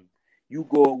 boom, you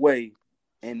go away,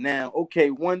 and now,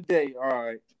 okay, one day, all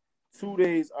right, 2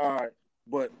 days, all right,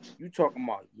 but you talking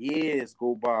about years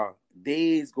go by,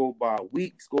 days go by,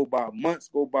 weeks go by, months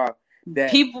go by. That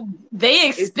people, they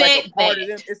expect it's like a part of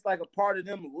them. It's like a part of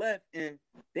them left, and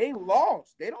they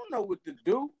lost. They don't know what to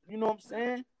do. You know what I'm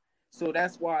saying? So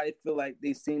that's why I feel like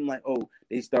they seem like, oh,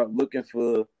 they start looking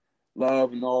for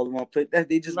love and all in one place. That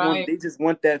they just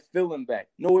want that feeling back.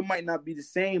 No, it might not be the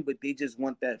same, but they just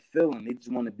want that feeling. They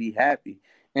just want to be happy.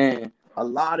 And a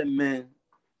lot of men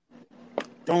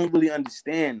don't really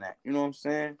understand that. You know what I'm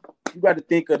saying? You got to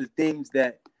think of the things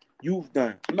that you've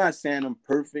done. I'm not saying I'm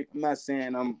perfect. I'm not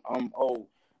saying I'm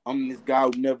this guy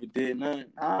who never did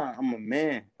nothing. I'm a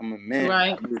man.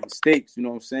 Right. I make mistakes. You know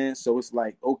what I'm saying? So it's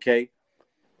like, okay,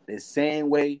 the same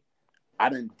way I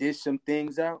done dish some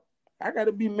things out, I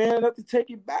gotta be man enough to take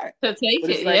it back. But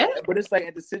it's like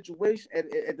at the situation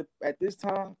at this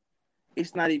time,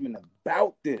 it's not even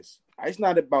about this. It's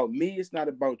not about me. It's not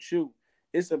about you.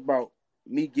 It's about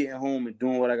me getting home and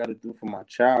doing what I got to do for my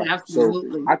child.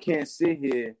 Absolutely. So I can't sit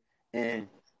here and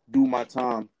do my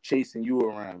time chasing you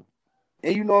around.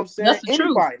 And you know what I'm saying? That's the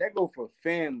Anybody truth. that go for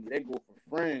family, that go for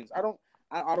friends. I don't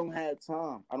have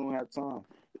time. I don't have time.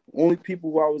 Only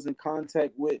people who I was in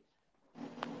contact with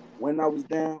when I was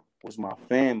down was my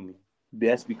family.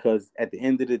 That's because at the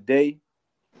end of the day,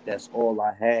 that's all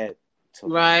I had to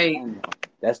learn.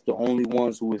 That's the only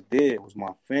ones who was there was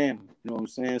my family. You know what I'm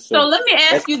saying? So let me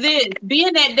ask you this: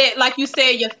 being that, like you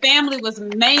said, your family was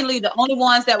mainly the only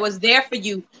ones that was there for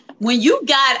you. When you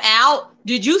got out,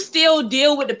 did you still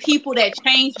deal with the people that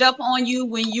changed up on you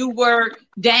when you were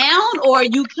down, or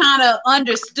you kind of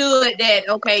understood that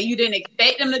okay, you didn't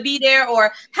expect them to be there,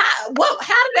 or how did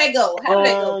that go? How did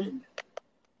that go?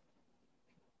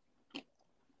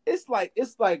 It's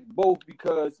like both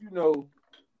because you know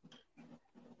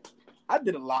I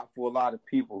did a lot for a lot of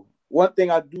people. One thing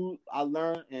I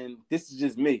learned, and this is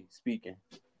just me speaking,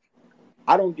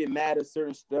 I don't get mad at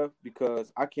certain stuff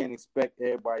because I can't expect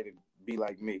everybody to be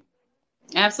like me.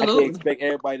 Absolutely. I can't expect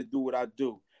everybody to do what I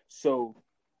do. So,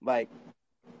 like,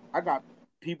 I got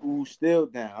people who still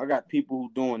down. I got people who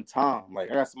doing time.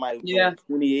 Like, I got somebody who's doing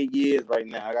 28 years right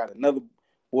now. I got another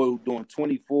boy who's doing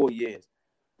 24 years.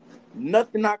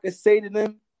 Nothing I could say to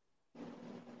them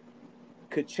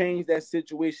could change that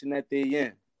situation that they're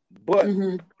in. But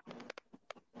as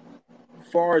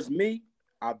far as me,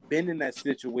 I've been in that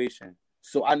situation.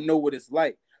 So I know what it's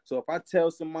like. So if I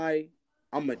tell somebody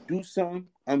I'm going to do something,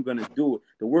 I'm going to do it.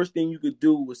 The worst thing you could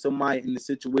do with somebody in a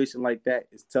situation like that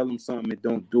is tell them something and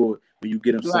don't do it when you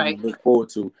get them something to look forward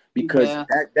to. Because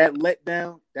that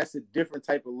letdown, that's a different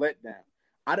type of letdown.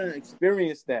 I done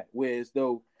experienced that, whereas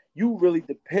though you really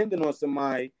depending on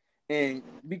somebody And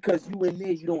because you in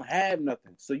there, you don't have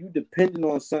nothing. So you depending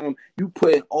on something. You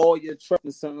putting all your trust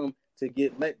in something to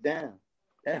get let down.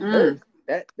 That hurt.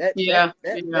 Yeah.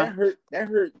 That hurt. That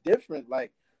hurt different.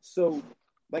 Like, so,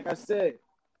 like I said,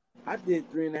 I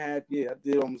did 3.5 years. I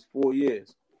did almost 4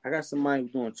 years. I got somebody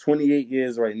who's doing 28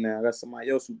 years right now. I got somebody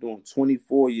else who's doing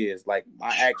 24 years. Like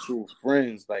my actual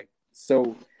friends. Like,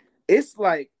 so it's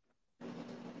like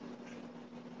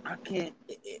I can't.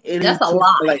 That's a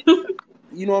lot. Like,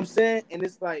 you know what I'm saying? And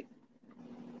it's like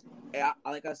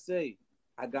I say,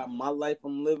 I got my life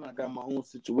I'm living. I got my own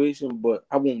situation, but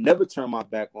I won't never turn my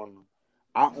back on them.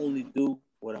 I only do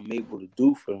what I'm able to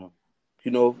do for them,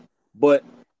 you know. But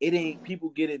it ain't. People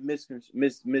get it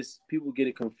people get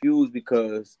it confused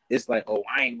because it's like, oh,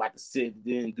 I ain't about to sit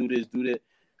there and do this, do that.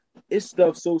 It's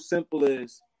stuff so simple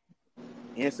as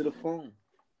answer the phone.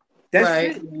 That's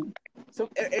right. It. So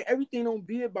everything don't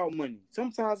be about money.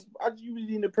 Sometimes you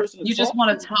really need a person to talk. You just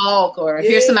want to talk or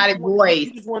hear somebody's voice.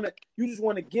 You just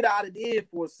want to get out of there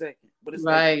for a second. But it's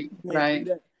right. Do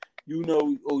that. You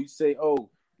know, you say, oh,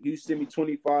 you send me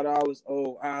 $25.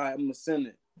 Oh, I'm gonna send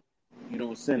it. You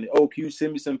don't send it. Oh, can you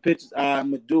send me some pictures?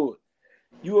 I'm gonna do it.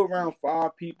 You around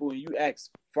 5 people and you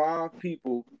ask 5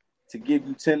 people to give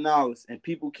you $10 and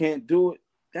people can't do it.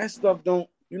 That stuff don't.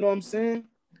 You know what I'm saying?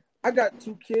 I got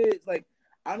 2 kids. Like,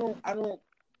 I don't.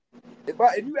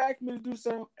 If you ask me to do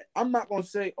something, I'm not gonna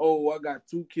say, "Oh, I got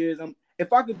 2 kids."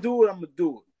 If I could do it, I'm gonna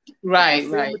do it. Right, if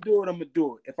I say I'm gonna do it, I'm gonna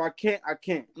do it. If I can't, I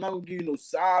can't. I'm not gonna give you no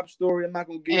sob story. I'm not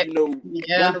gonna give you no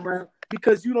run around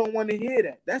because you don't want to hear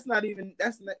that. That's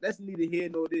neither here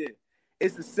nor there.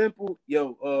 It's a simple,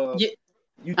 you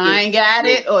think, I ain't got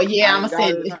it, or I'm gonna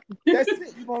send it. That's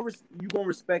it. You gonna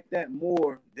respect that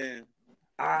more than,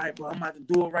 all right, but I'm about to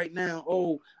do it right now.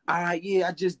 Oh, I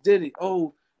just did it.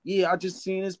 Oh, yeah, I just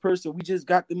seen this person. We just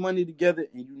got the money together,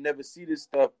 and you never see this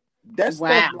stuff. That's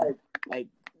stuff like.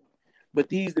 But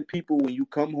these the people when you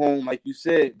come home, like you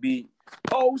said,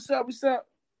 oh, what's up?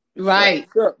 Right.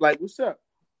 What's up? Like, what's up?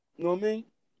 You know what I mean?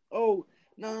 Oh,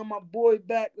 nah, my boy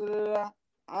back.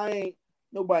 I ain't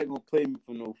nobody gonna play me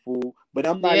for no fool. But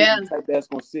I'm not even the type that's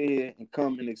gonna sit here and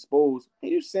come and expose.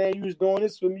 Hey, you saying you was doing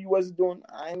this for me? You wasn't doing.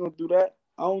 I ain't gonna do that.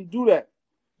 I don't do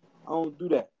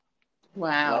that.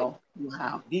 Wow. Like,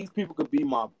 wow. These people could be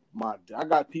my. I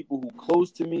got people who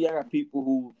close to me. I got people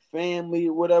who family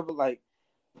or whatever. Like,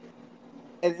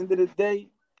 at the end of the day,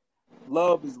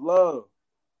 love is love.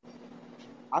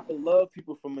 I can love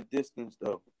people from a distance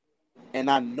though, and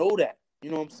I know that.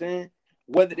 You know what I'm saying?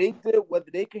 Whether they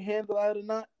can handle it or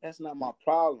not, that's not my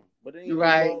problem. But it ain't no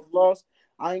love lost.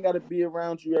 I ain't got to be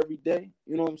around you every day.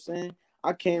 You know what I'm saying?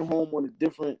 I came home on a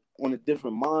different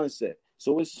mindset.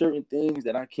 So it's certain things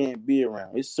that I can't be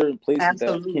around. It's certain places that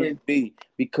I can't be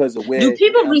because of where. Do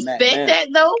people respect that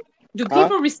though? Do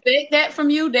people respect that from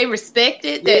you? They respect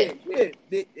it.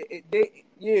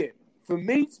 Yeah. For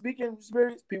me, speaking of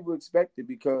experience, people expect it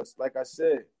because, like I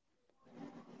said,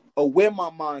 where my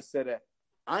mindset at.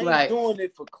 I ain't doing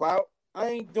it for clout. I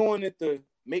ain't doing it to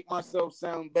make myself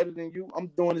sound better than you. I'm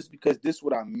doing this because this is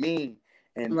what I mean,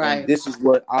 and this is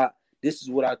what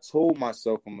I told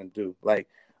myself I'm gonna do. Like,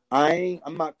 I'm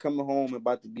not coming home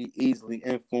about to be easily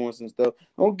influenced and stuff.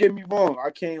 Don't get me wrong.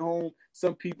 I came home.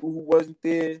 Some people who wasn't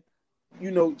there,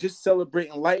 just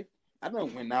celebrating life. I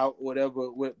don't went out or whatever,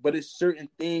 but it's certain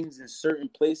things in certain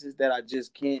places that I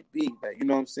just can't be. Like, you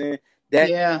know what I'm saying?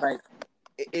 Like,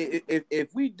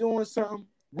 if we doing something,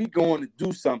 we going to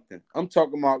do something. I'm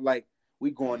talking about like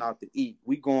we going out to eat.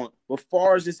 We going. But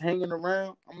far as just hanging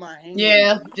around, I'm not hanging.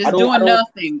 Yeah, just doing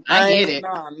nothing. I get it.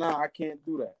 Nah, I can't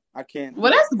do that. I can't.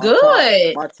 Well, that's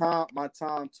good. My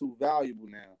time too valuable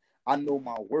now. I know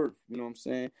my worth. You know what I'm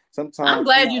saying? Sometimes I'm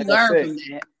glad you learned from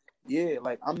that. Yeah,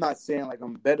 like I'm not saying like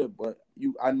I'm better, but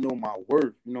I know my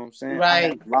worth. You know what I'm saying? Right. I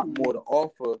have a lot more to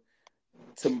offer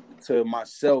to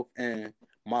myself and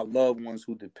my loved ones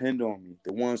who depend on me,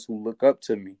 the ones who look up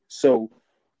to me. So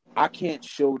I can't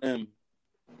show them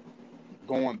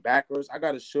going backwards. I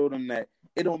got to show them that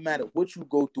it don't matter what you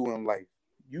go through in life.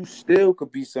 You still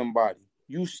could be somebody.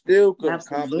 You still could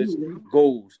accomplish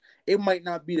goals. It might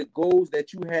not be the goals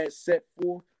that you had set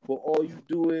for, but all you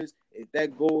do is, if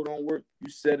that goal don't work, you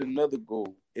set another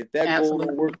goal. If that goal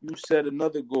don't work, you set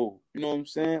another goal. You know what I'm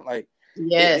saying? Like,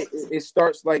 yes, it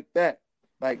starts like that.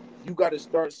 Like, you got to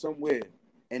start somewhere.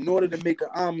 In order to make an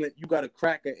omelet, you got to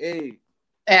crack an egg.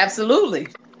 Absolutely.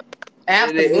 I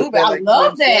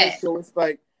love that. So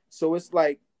it's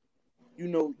like,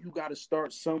 you got to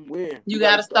start somewhere. You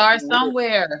got to start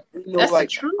somewhere. That's like,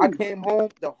 the truth. I came home.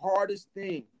 The hardest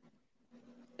thing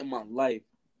in my life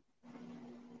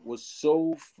was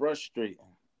so frustrating.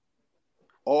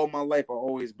 all my life I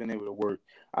always been able to work.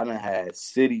 I done had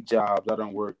city jobs. I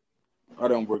done worked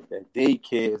at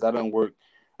daycares. I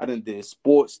done did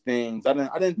sports things. I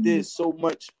done did so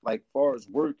much like far as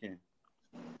working.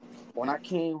 When I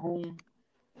came home,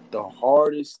 the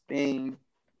hardest thing,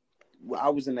 I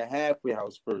was in the halfway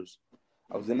house first.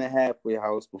 I was in the halfway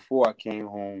house before I came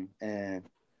home, and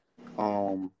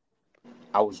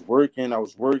I was working.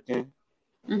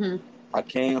 Mm-hmm. I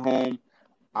came home.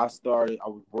 I was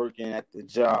working at the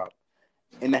job.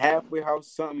 In the halfway house,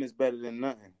 something is better than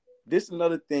nothing. This is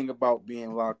another thing about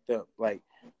being locked up. Like,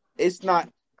 it's not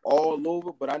all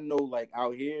over, but I know, like,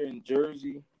 out here in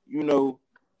Jersey,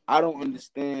 I don't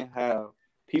understand how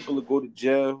people will go to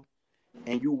jail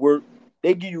and you work.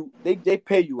 They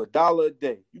pay you $1 a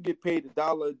day. You get paid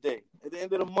 $1 a day. At the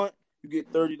end of the month, you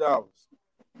get $30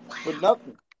 for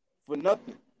nothing. For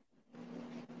nothing.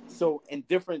 So, and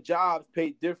different jobs pay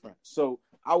different. So,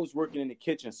 I was working in the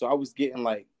kitchen, so I was getting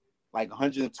like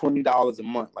 $120 a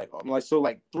month. Like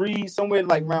somewhere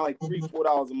like around like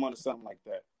 $3-4 a month or something like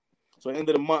that. So at the end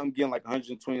of the month, I'm getting like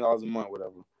 $120 a month,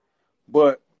 whatever.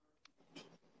 But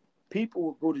people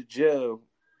will go to jail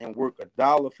and work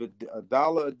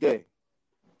 $1 a day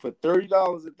for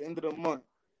 $30 at the end of the month,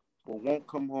 but won't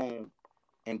come home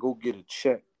and go get a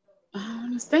check. I don't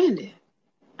understand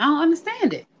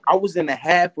it. I was in a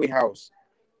halfway house.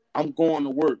 I'm going to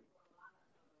work,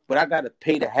 but I gotta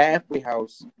pay the halfway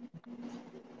house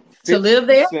to live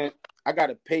there. I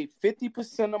gotta pay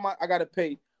 50% of my. I gotta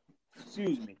pay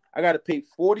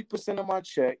 40% of my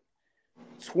check,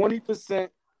 20%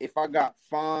 if I got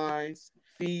fines,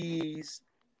 fees,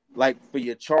 like for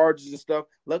your charges and stuff.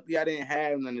 Luckily, I didn't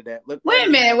have none of that. Wait a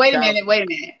minute.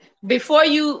 Before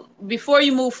you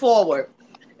move forward,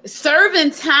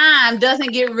 serving time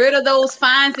doesn't get rid of those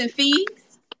fines and fees.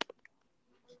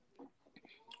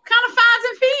 What kind of fines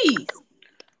and fees?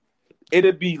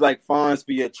 It'd be like fines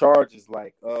for your charges,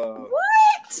 like what?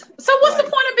 So what's the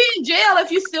point of being in jail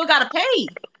if you still gotta pay?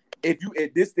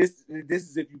 This is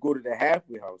if you go to the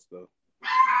halfway house though.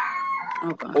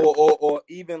 Okay. Or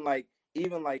even like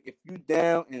if you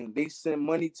down and they send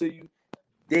money to you,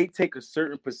 they take a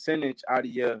certain percentage out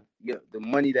of the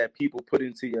money that people put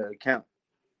into your account.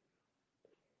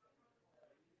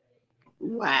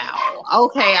 Wow.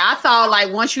 Okay, I thought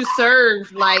like once you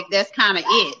serve, like that's kind of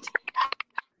it.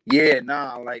 Yeah,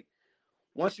 nah, like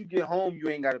once you get home, you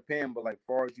ain't gotta pay them. But like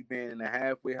far as you being in the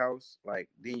halfway house, like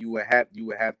then you would have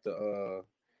to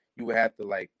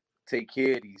like take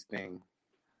care of these things.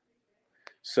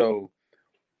 So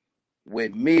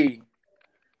with me,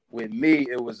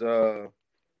 it was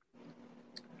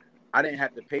I didn't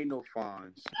have to pay no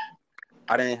fines.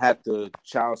 I didn't have to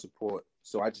child support,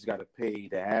 so I just got to pay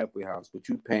the halfway house. But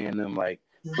you paying them like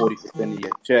 40% of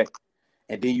your check,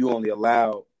 and then you only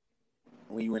allowed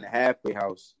when you in the halfway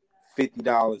house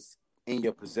 $50 in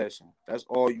your possession. That's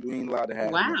all you ain't allowed to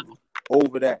have. Wow.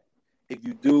 Over that, if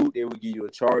you do, they will give you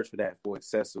a charge for that for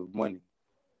excessive money.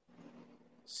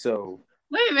 So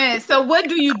wait a minute. So what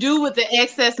do you do with the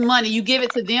excess money? You give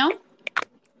it to them?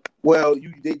 Well,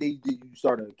 you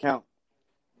start an account.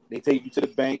 They take you to the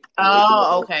bank.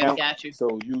 Oh, okay, got you.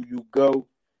 So you go.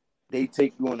 They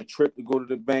take you on a trip to go to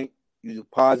the bank. You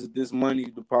deposit this money,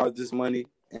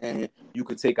 and you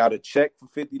could take out a check for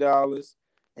 $50,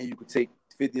 and you could take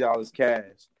 $50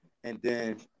 cash. And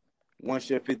then once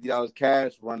your $50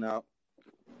 cash run out,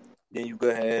 then you go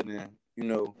ahead and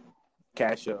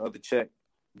cash your other check,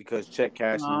 because check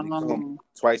cash only come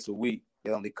twice a week.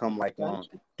 They only come like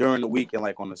during the week and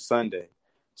like on a Sunday.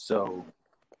 So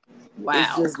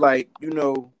it's just like you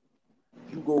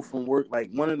go from work. Like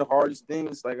one of the hardest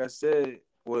things, like I said,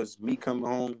 was me coming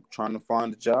home trying to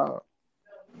find a job.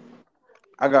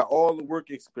 I got all the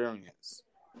work experience,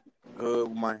 good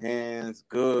with my hands,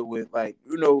 good with pretty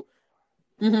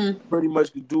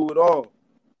much could do it all.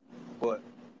 But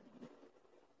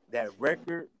that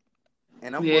record,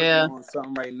 and I'm working on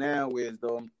something right now where as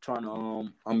though I'm trying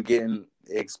to I'm getting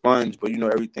expunged, but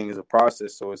everything is a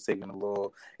process, so it's taking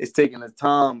a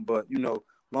time, but as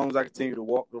long as I continue to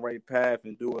walk the right path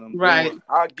and do what I'm doing,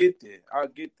 I'll get there.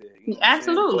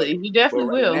 Absolutely. You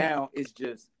definitely will. Now it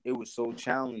was so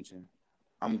challenging.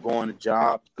 I'm going to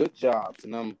jobs, good jobs,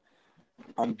 and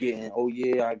I'm getting, I'll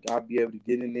be able to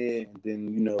get in there, and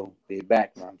then they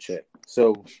background check.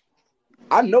 So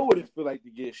I know what it feels like to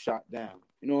get shot down.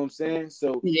 You know what I'm saying?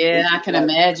 So I can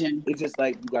imagine. It's just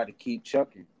like you got to keep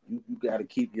chucking. You got to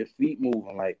keep your feet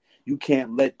moving. Like you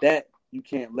can't let that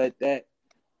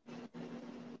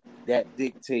that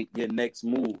dictate your next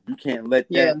move. You can't let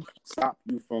Yeah. that stop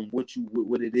you from what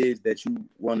it is that you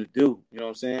want to do. You know what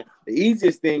I'm saying? The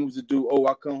easiest thing was to do,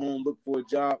 I come home, look for a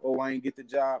job. I ain't get the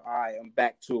job. All right, I'm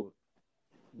back to it.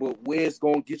 But where it's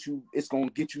gonna get you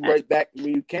right back where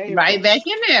you came Right from. back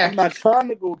in there. I'm not trying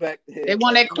to go back there. They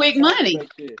want that quick money.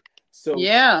 So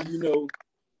yeah,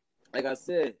 like I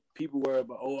said, people worry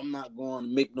about, I'm not going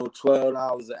to make no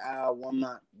 $12 an hour. I'm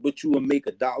not, but you will make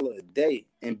 $1 a day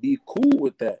and be cool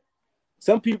with that.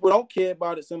 Some people don't care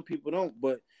about it. Some people don't.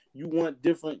 But you want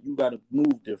different. You got to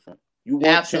move different. You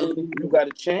want absolutely. change. You got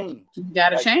to change. You got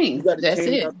to change. You got to That's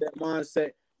change it. out that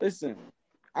mindset. Listen,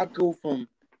 I go from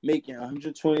making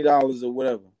 $120 or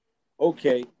whatever.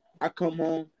 Okay, I come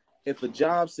home. If a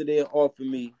job today offer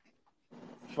me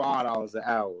 $5 an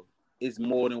hour, it's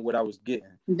more than what I was getting.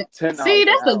 $10. See,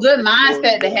 that's a good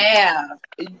mindset to have.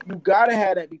 You gotta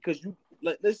have that because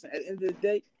listen. At the end of the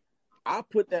day, I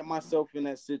put myself in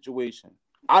that situation.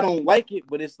 I don't like it,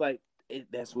 but it's like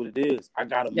that's what it is. I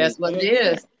gotta. That's what it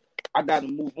is. I gotta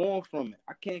move on from it.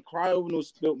 I can't cry over no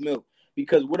spilt milk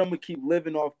because what I'm gonna keep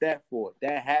living off that for?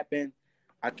 That happened.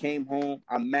 I came home.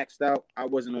 I maxed out. I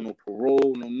wasn't on no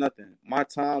parole, no nothing. My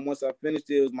time, once I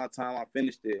finished it was my time. I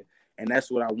finished it, and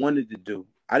that's what I wanted to do.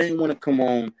 I didn't want to come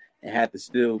home and have to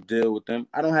still deal with them.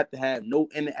 I don't have to have no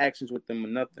interactions with them or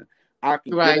nothing. I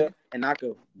can get up and I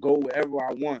could go wherever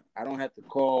I want. I don't have to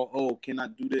call, can I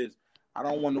do this? I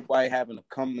don't want nobody having to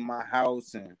come to my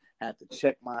house and have to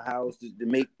check my house to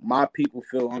make my people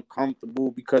feel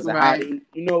uncomfortable because of how they,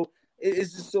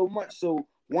 it's just so much. So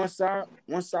once I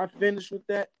finished with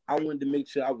that, I wanted to make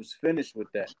sure I was finished with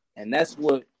that. And that's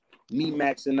what me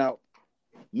maxing out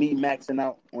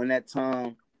on that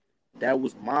time. That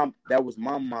was my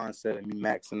mindset of me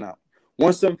maxing out.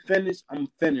 Once I'm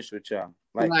finished with y'all.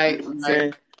 Like, you know what I'm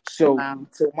saying? So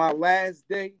my last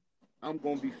day, I'm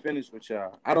gonna be finished with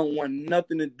y'all. I don't want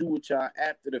nothing to do with y'all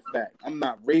after the fact. I'm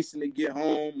not racing to get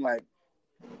home,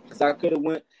 because I could have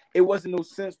went. It wasn't no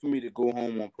sense for me to go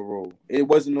home on parole. It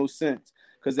wasn't no sense.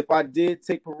 Because if I did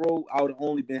take parole, I would have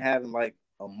only been having like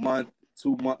a month,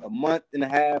 2 months, a month and a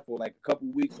half, or like a couple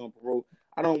weeks on parole.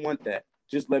 I don't want that.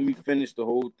 Just let me finish the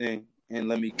whole thing and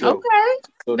let me go. Okay.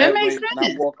 So that makes sense.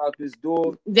 When I walk out this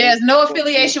door, there's no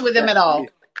affiliation with them at all.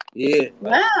 Yeah.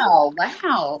 Wow.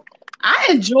 I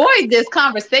enjoyed this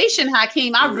conversation,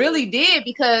 Hakeem. I really did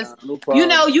because,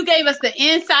 you gave us the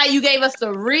insight, you gave us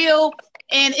the real,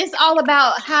 and it's all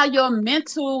about how your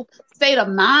mental state of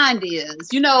mind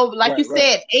is. Like you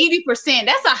said, 80%,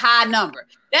 that's a high number.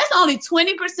 That's only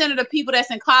 20% of the people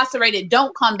that's incarcerated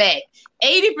don't come back.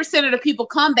 80% of the people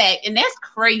come back, and that's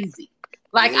crazy.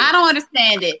 I don't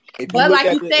understand it. But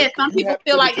like you said, some people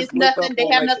feel like it's nothing. They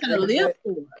have nothing to live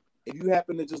for. If you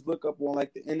happen to just look up on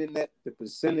the internet, the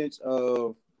percentage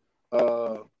of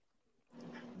the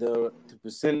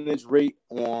percentage rate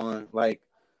on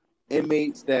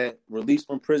inmates that released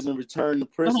from prison return to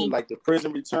prison, the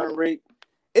prison return rate,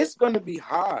 it's gonna be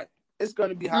high. It's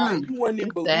gonna be high. You wouldn't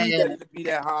even believe that it'd be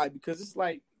that high because it's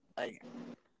like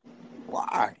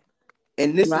why?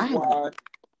 And this is why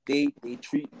the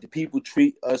people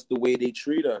treat us the way they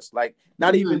treat us.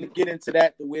 Not even to get into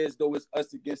that the way as though it's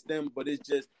us against them, but it's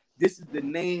just this is the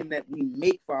name that we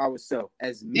make for ourselves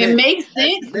as men. It makes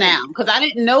sense now because I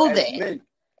didn't know that. Men.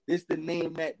 This the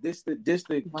name that this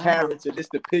the character, this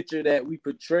the picture that we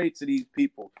portray to these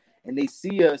people, and they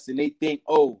see us and they think,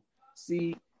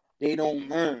 they don't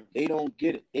learn, they don't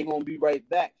get it, they gonna be right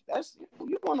back. That's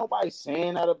you want nobody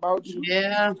saying that about you.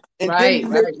 Yeah, and then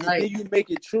you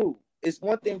make it true. It's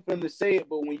one thing for them to say it,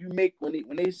 but when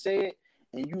they say it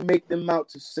and you make them out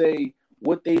to say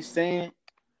what they saying,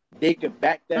 they could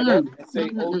back that up and say,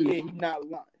 he's not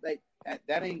lying.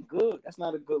 That ain't good. That's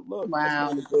not a good look. Wow.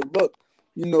 That's not a good look.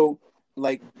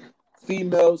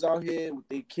 Females out here with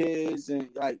their kids and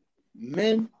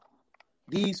men,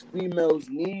 these females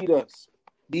need us.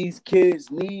 These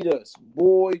kids need us.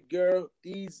 Boy, girl,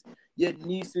 your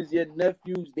nieces, your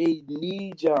nephews, they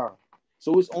need y'all.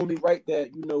 So it's only right that,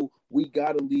 we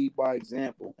got to lead by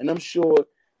example. And I'm sure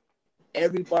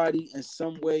everybody in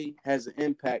some way has an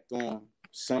impact on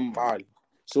somebody.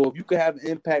 So if you could have an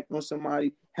impact on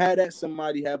somebody, have that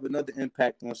somebody have another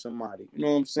impact on somebody. You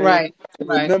know what I'm saying? Right. And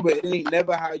remember, it ain't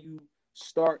never how you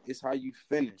start, it's how you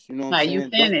finish. You know what I'm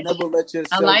saying? Don't never let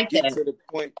yourself get to the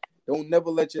point. Don't never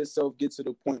let yourself get to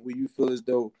the point where you feel as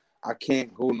though I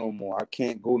can't go no more. I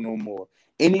can't go no more.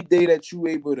 Any day that you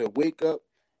able to wake up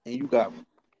and you got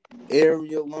air in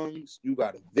your lungs, you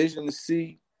got a vision to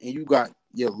see, and you got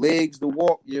your legs to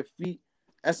walk, your feet,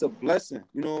 that's a blessing.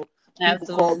 People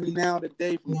call me now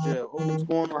today from jail. What's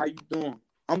going on? How you doing?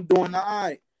 I'm doing all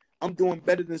right. I'm doing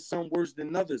better than some, worse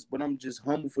than others, but I'm just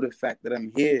humble for the fact that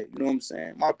I'm here. You know what I'm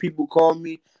saying? My people call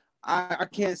me. I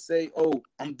can't say, oh,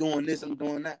 I'm doing this, I'm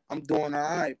doing that. I'm doing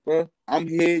all right, bro. I'm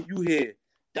here, you here.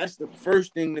 That's the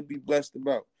first thing to be blessed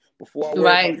about. Before I worry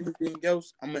about Right. anything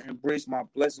else, I'm gonna embrace my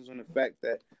blessings on the fact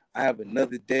that I have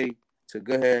another day to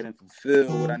go ahead and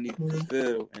fulfill what I need to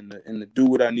fulfill and to do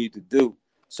what I need to do.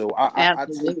 So I take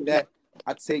Absolutely.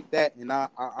 that, and I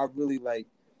really like,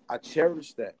 I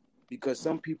cherish that, because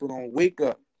some people don't wake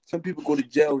up. Some people go to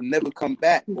jail and never come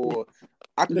back, or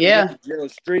I could have went Yeah. to jail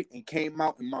straight and came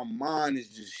out and my mind is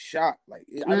just shot. Like,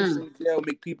 I just Mm. seen jail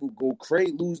make people go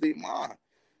crazy, lose their mind.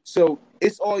 So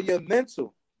it's all your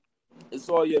mental. It's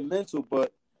all your mental.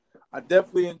 But I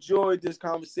definitely enjoyed this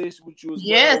conversation with you as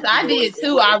Yes, well. You I know, did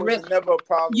too. it I really, wasn't never a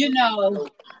problem you with me, know,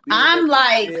 being I'm able to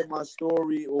like, share my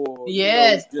story, or,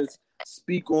 yes, just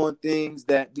speak on things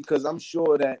that, because I'm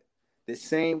sure that the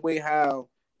same way how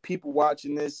people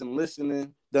watching this and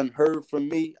listening done heard from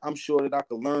me, I'm sure that I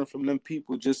could learn from them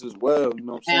people just as well. You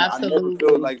know what I'm saying? I never feel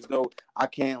absolutely. like as though I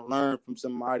can't learn from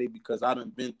somebody because I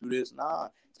done been through this. Nah,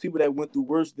 it's people that went through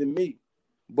worse than me.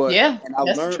 But, Yeah, and I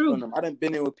that's learned true. from them. I done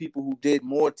been in with people who did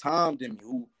more time than me,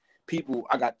 who people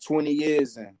I got 20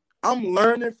 years in. I'm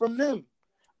learning from them.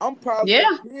 I'm probably Yeah,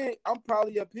 up here. I'm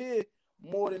probably up here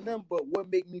more than them, but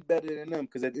what make me better than them?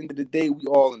 Because at the end of the day, we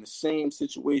all in the same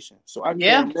situation. So I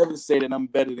yeah, can't never say that I'm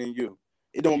better than you.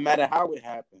 It don't matter how it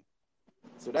happened.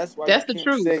 So that's why you that's the can't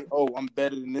truth. say, "Oh, I'm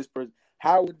better than this person."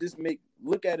 How would this make?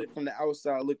 Look at it from the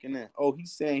outside looking in. Oh,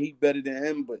 he's saying he's better than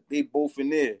him, but they both in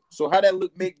there. So how that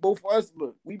look make both of us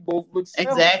look? We both look silly.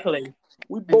 Exactly.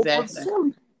 We both look Exactly.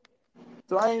 silly.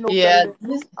 So I ain't no better Yeah.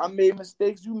 than you. I made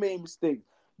mistakes. You made mistakes.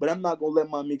 But I'm not gonna let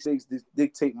my mistakes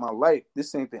dictate my life.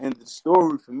 This ain't the end of the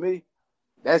story for me.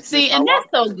 That's just See, and how I that's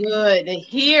so feel. good to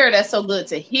hear. That's so good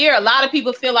to hear. A lot of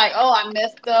people feel like, oh, I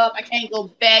messed up. I can't go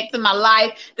back to my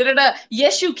life. Da, da, da.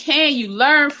 Yes, you can. You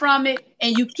learn from it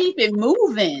and you keep it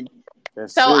moving. So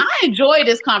That's it. I enjoyed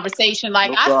this conversation.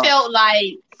 Like, No I problem. felt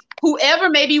like whoever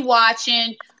may be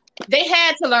watching, they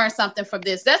had to learn something from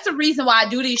this. That's the reason why I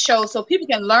do these shows, so people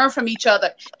can learn from each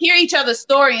other, hear each other's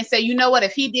story, and say, you know what,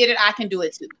 if he did it, I can do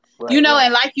it too. Right, right.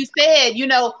 And like you said,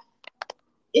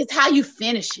 it's how you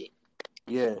finish it.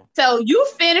 Yeah. So you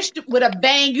finished with a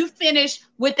bang. You finished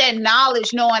with that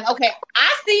knowledge, knowing, okay,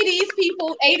 I see these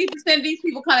people, 80% of these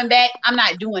people coming back. I'm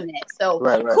not doing that. So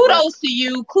Right, right, right. kudos to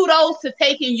you. Kudos to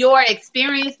taking your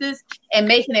experiences and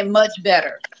making it much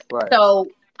better. Right. So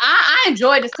I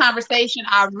enjoyed this conversation.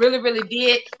 I really, really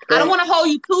did. I don't Thank want to hold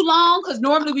you too long because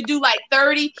normally we do like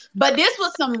 30, but this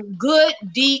was some good,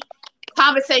 deep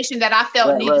conversation that I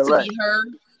felt right, right, needed to right. be heard.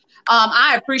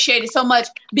 I appreciate it so much.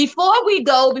 Before we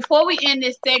go, before we end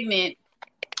this segment,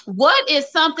 what is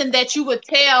something that you would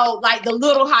tell like the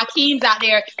little Hakeems out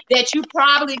there that you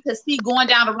probably could see going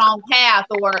down the wrong path,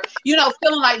 or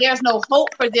feeling like there's no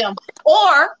hope for them,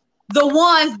 or the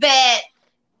ones that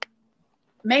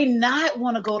may not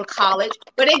want to go to college,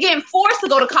 but they're getting forced to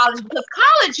go to college because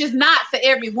college is not for It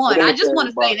everyone. I ain't for just want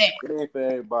to say everybody. that. It ain't for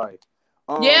everybody.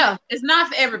 Yeah, it's not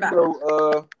for You everybody.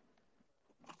 know,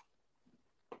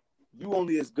 you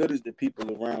only as good as the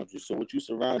people around you. So what you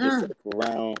surround yourself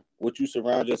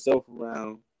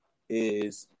around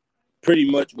is pretty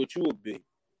much what you will be.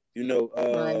 You know,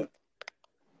 Right.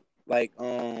 like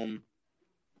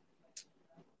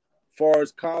far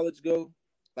as college go,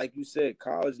 like you said,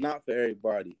 college not for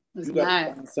everybody. It's You gotta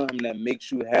not. find something that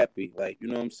makes you happy. Like, you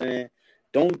know what I'm saying?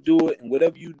 Don't do it, and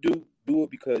whatever you do it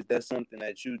because that's something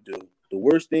that you do. The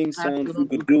worst thing sounds you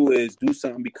Absolutely. could do is do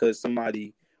something because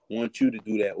somebody wants you to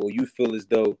do that, or you feel as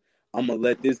though I'm gonna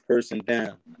let this person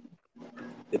down.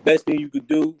 The best thing you could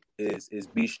do is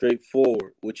be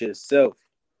straightforward with yourself.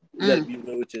 You gotta Mm, be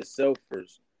real with yourself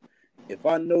first. If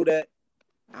I know that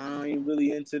I ain't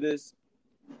really into this,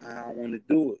 I don't want to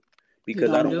do it you because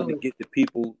I don't don't want do to it get the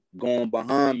people going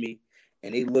behind me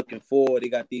and they looking forward. They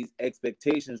got these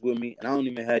expectations with me, and I don't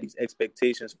even have these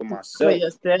expectations for for myself.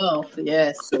 yourself.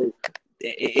 Yes. So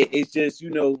it's just,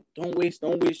 don't waste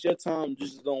your time.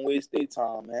 Just don't waste their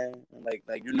time, man. Like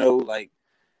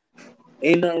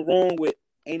ain't nothing wrong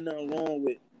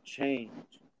with change.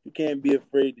 You can't be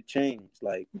afraid to change.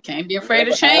 Like You can't be afraid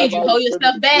to whatever, change. You hold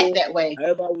yourself back that way.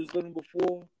 however I was living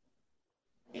before,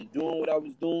 and doing what I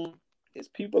was doing, there's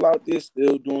people out there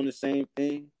still doing the same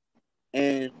thing.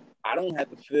 And I don't have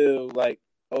to feel like,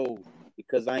 oh,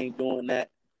 because I ain't doing that,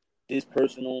 this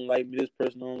person don't like me, this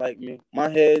person don't like me. My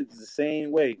head is the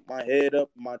same way. My head up,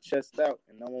 my chest out,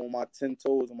 and I'm on my 10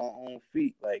 toes on my own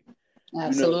feet. Like, you know,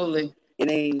 Absolutely.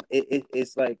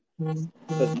 it's like,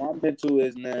 because my mental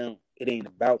is now, it ain't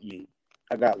about me.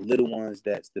 I got little ones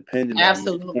that's dependent on me.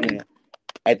 Absolutely.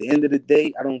 at the end of the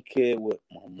day, I don't care what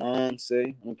my mom say.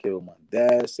 I don't care what my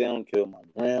dad say. I don't care what my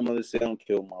grandmother say. I don't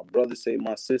care what my brother say,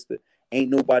 my sister. Ain't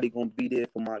nobody gonna be there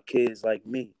for my kids like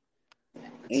me.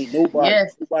 Ain't nobody.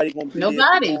 Yes. Nobody gonna be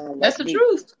Nobody. there for mine That's like the me.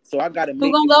 truth. So I gotta Who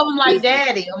make gonna it love my them like business.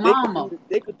 daddy or They mama?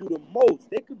 could do the most.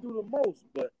 They could do the most,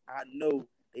 but I know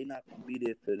they not gonna be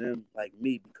there for them like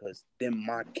me because them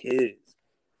my kids.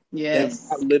 Yes.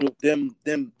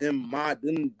 Them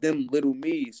little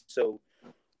me's. So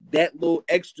that little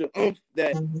extra oomph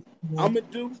that I'ma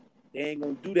do, they ain't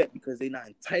gonna do that because they not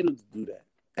entitled to do that.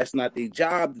 That's not their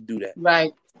job to do that.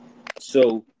 Right.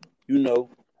 So, I'm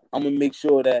gonna make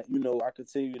sure that, I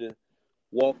continue to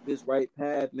walk this right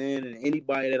path, man, and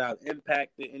anybody that I've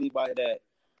impacted, anybody that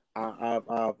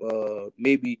I've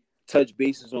maybe touch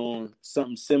bases on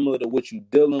something similar to what you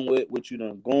dealing with, what you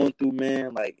done going through,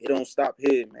 man. Like, it don't stop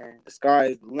here, man. The sky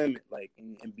is the limit. Like,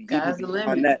 and Sky's the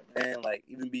beyond limit. that, man. Like,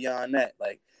 even beyond that,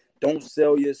 like, don't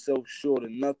sell yourself short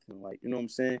of nothing. Like, you know what I'm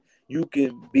saying? You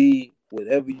can be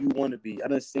whatever you want to be. I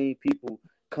done seen people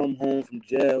come home from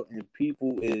jail and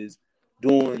people is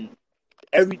doing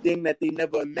everything that they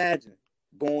never imagined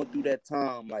going through that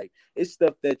time. Like, it's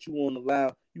stuff that you won't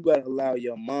allow. You gotta allow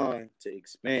your mind to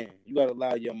expand. You gotta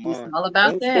allow your mind. It's all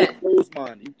about Don't that. stay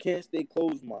closed-minded. You can't stay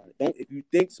closed-minded. Don't. If you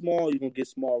think small, you're gonna get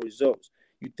small results.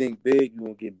 You think big, you're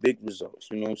gonna get big results.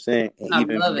 You know what I'm saying? And I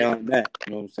even love beyond that,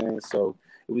 you know what I'm saying? So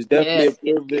it was definitely Yes. a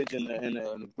privilege and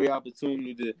a great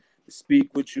opportunity to speak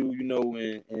with you,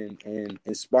 and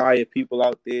inspire people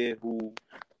out there who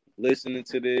listening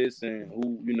to this and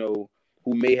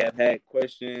who may have had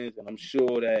questions. And I'm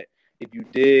sure that if you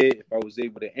did, if I was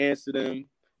able to answer them,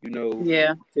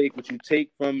 Yeah. take what you take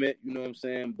from it, you know what I'm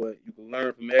saying? But you can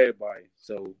learn from everybody.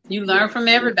 So You learn from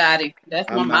everybody. That's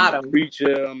my I'm not motto. no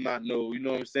preacher. I'm not no, you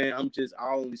know what I'm saying?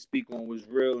 I only speak on what's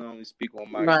real and I only speak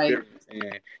on my Right. experience.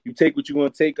 And you take what you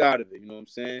want to take out of it, you know what I'm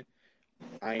saying?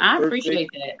 I ain't perfect. Appreciate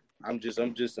that. I'm just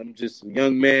a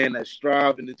young man that's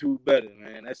striving to do better,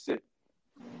 man. That's it.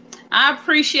 I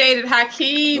appreciate it,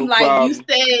 Hakeem. No like problem. You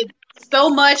said so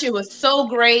much. It was so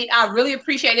great. I really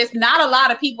appreciate it. It's not a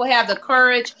lot of people have the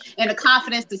courage and the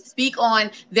confidence to speak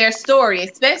on their story,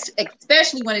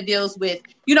 especially when it deals with,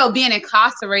 being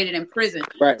incarcerated in prison.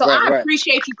 Right. I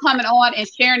appreciate you coming on and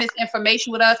sharing this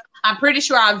information with us. I'm pretty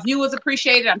sure our viewers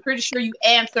appreciate it. I'm pretty sure you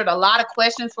answered a lot of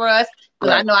questions for us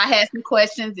because I know I had some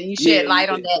questions and you shed light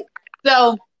on that.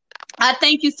 So I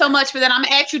thank you so much for that. I'm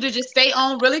going to ask you to just stay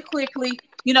on really quickly.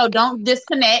 Don't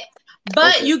disconnect.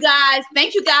 But you guys,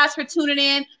 thank you guys for tuning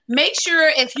in. Make sure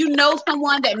if you know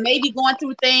someone that may be going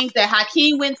through things that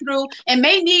Hakeem went through and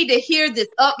may need to hear this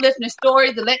uplifting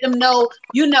story to let them know,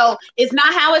 it's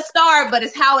not how it started, but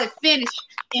it's how it finished.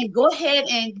 And go ahead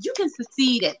and you can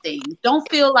succeed at things. Don't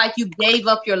feel like you gave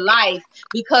up your life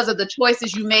because of the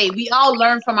choices you made. We all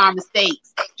learn from our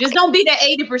mistakes. Just don't be that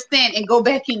 80% and go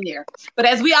back in there. But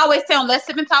as we always say on Let's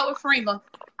Sip and Talk with Freema,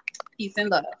 peace and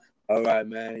love. All right,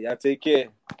 man. Y'all take care.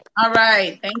 All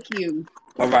right. Thank you.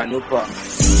 All right. No problem.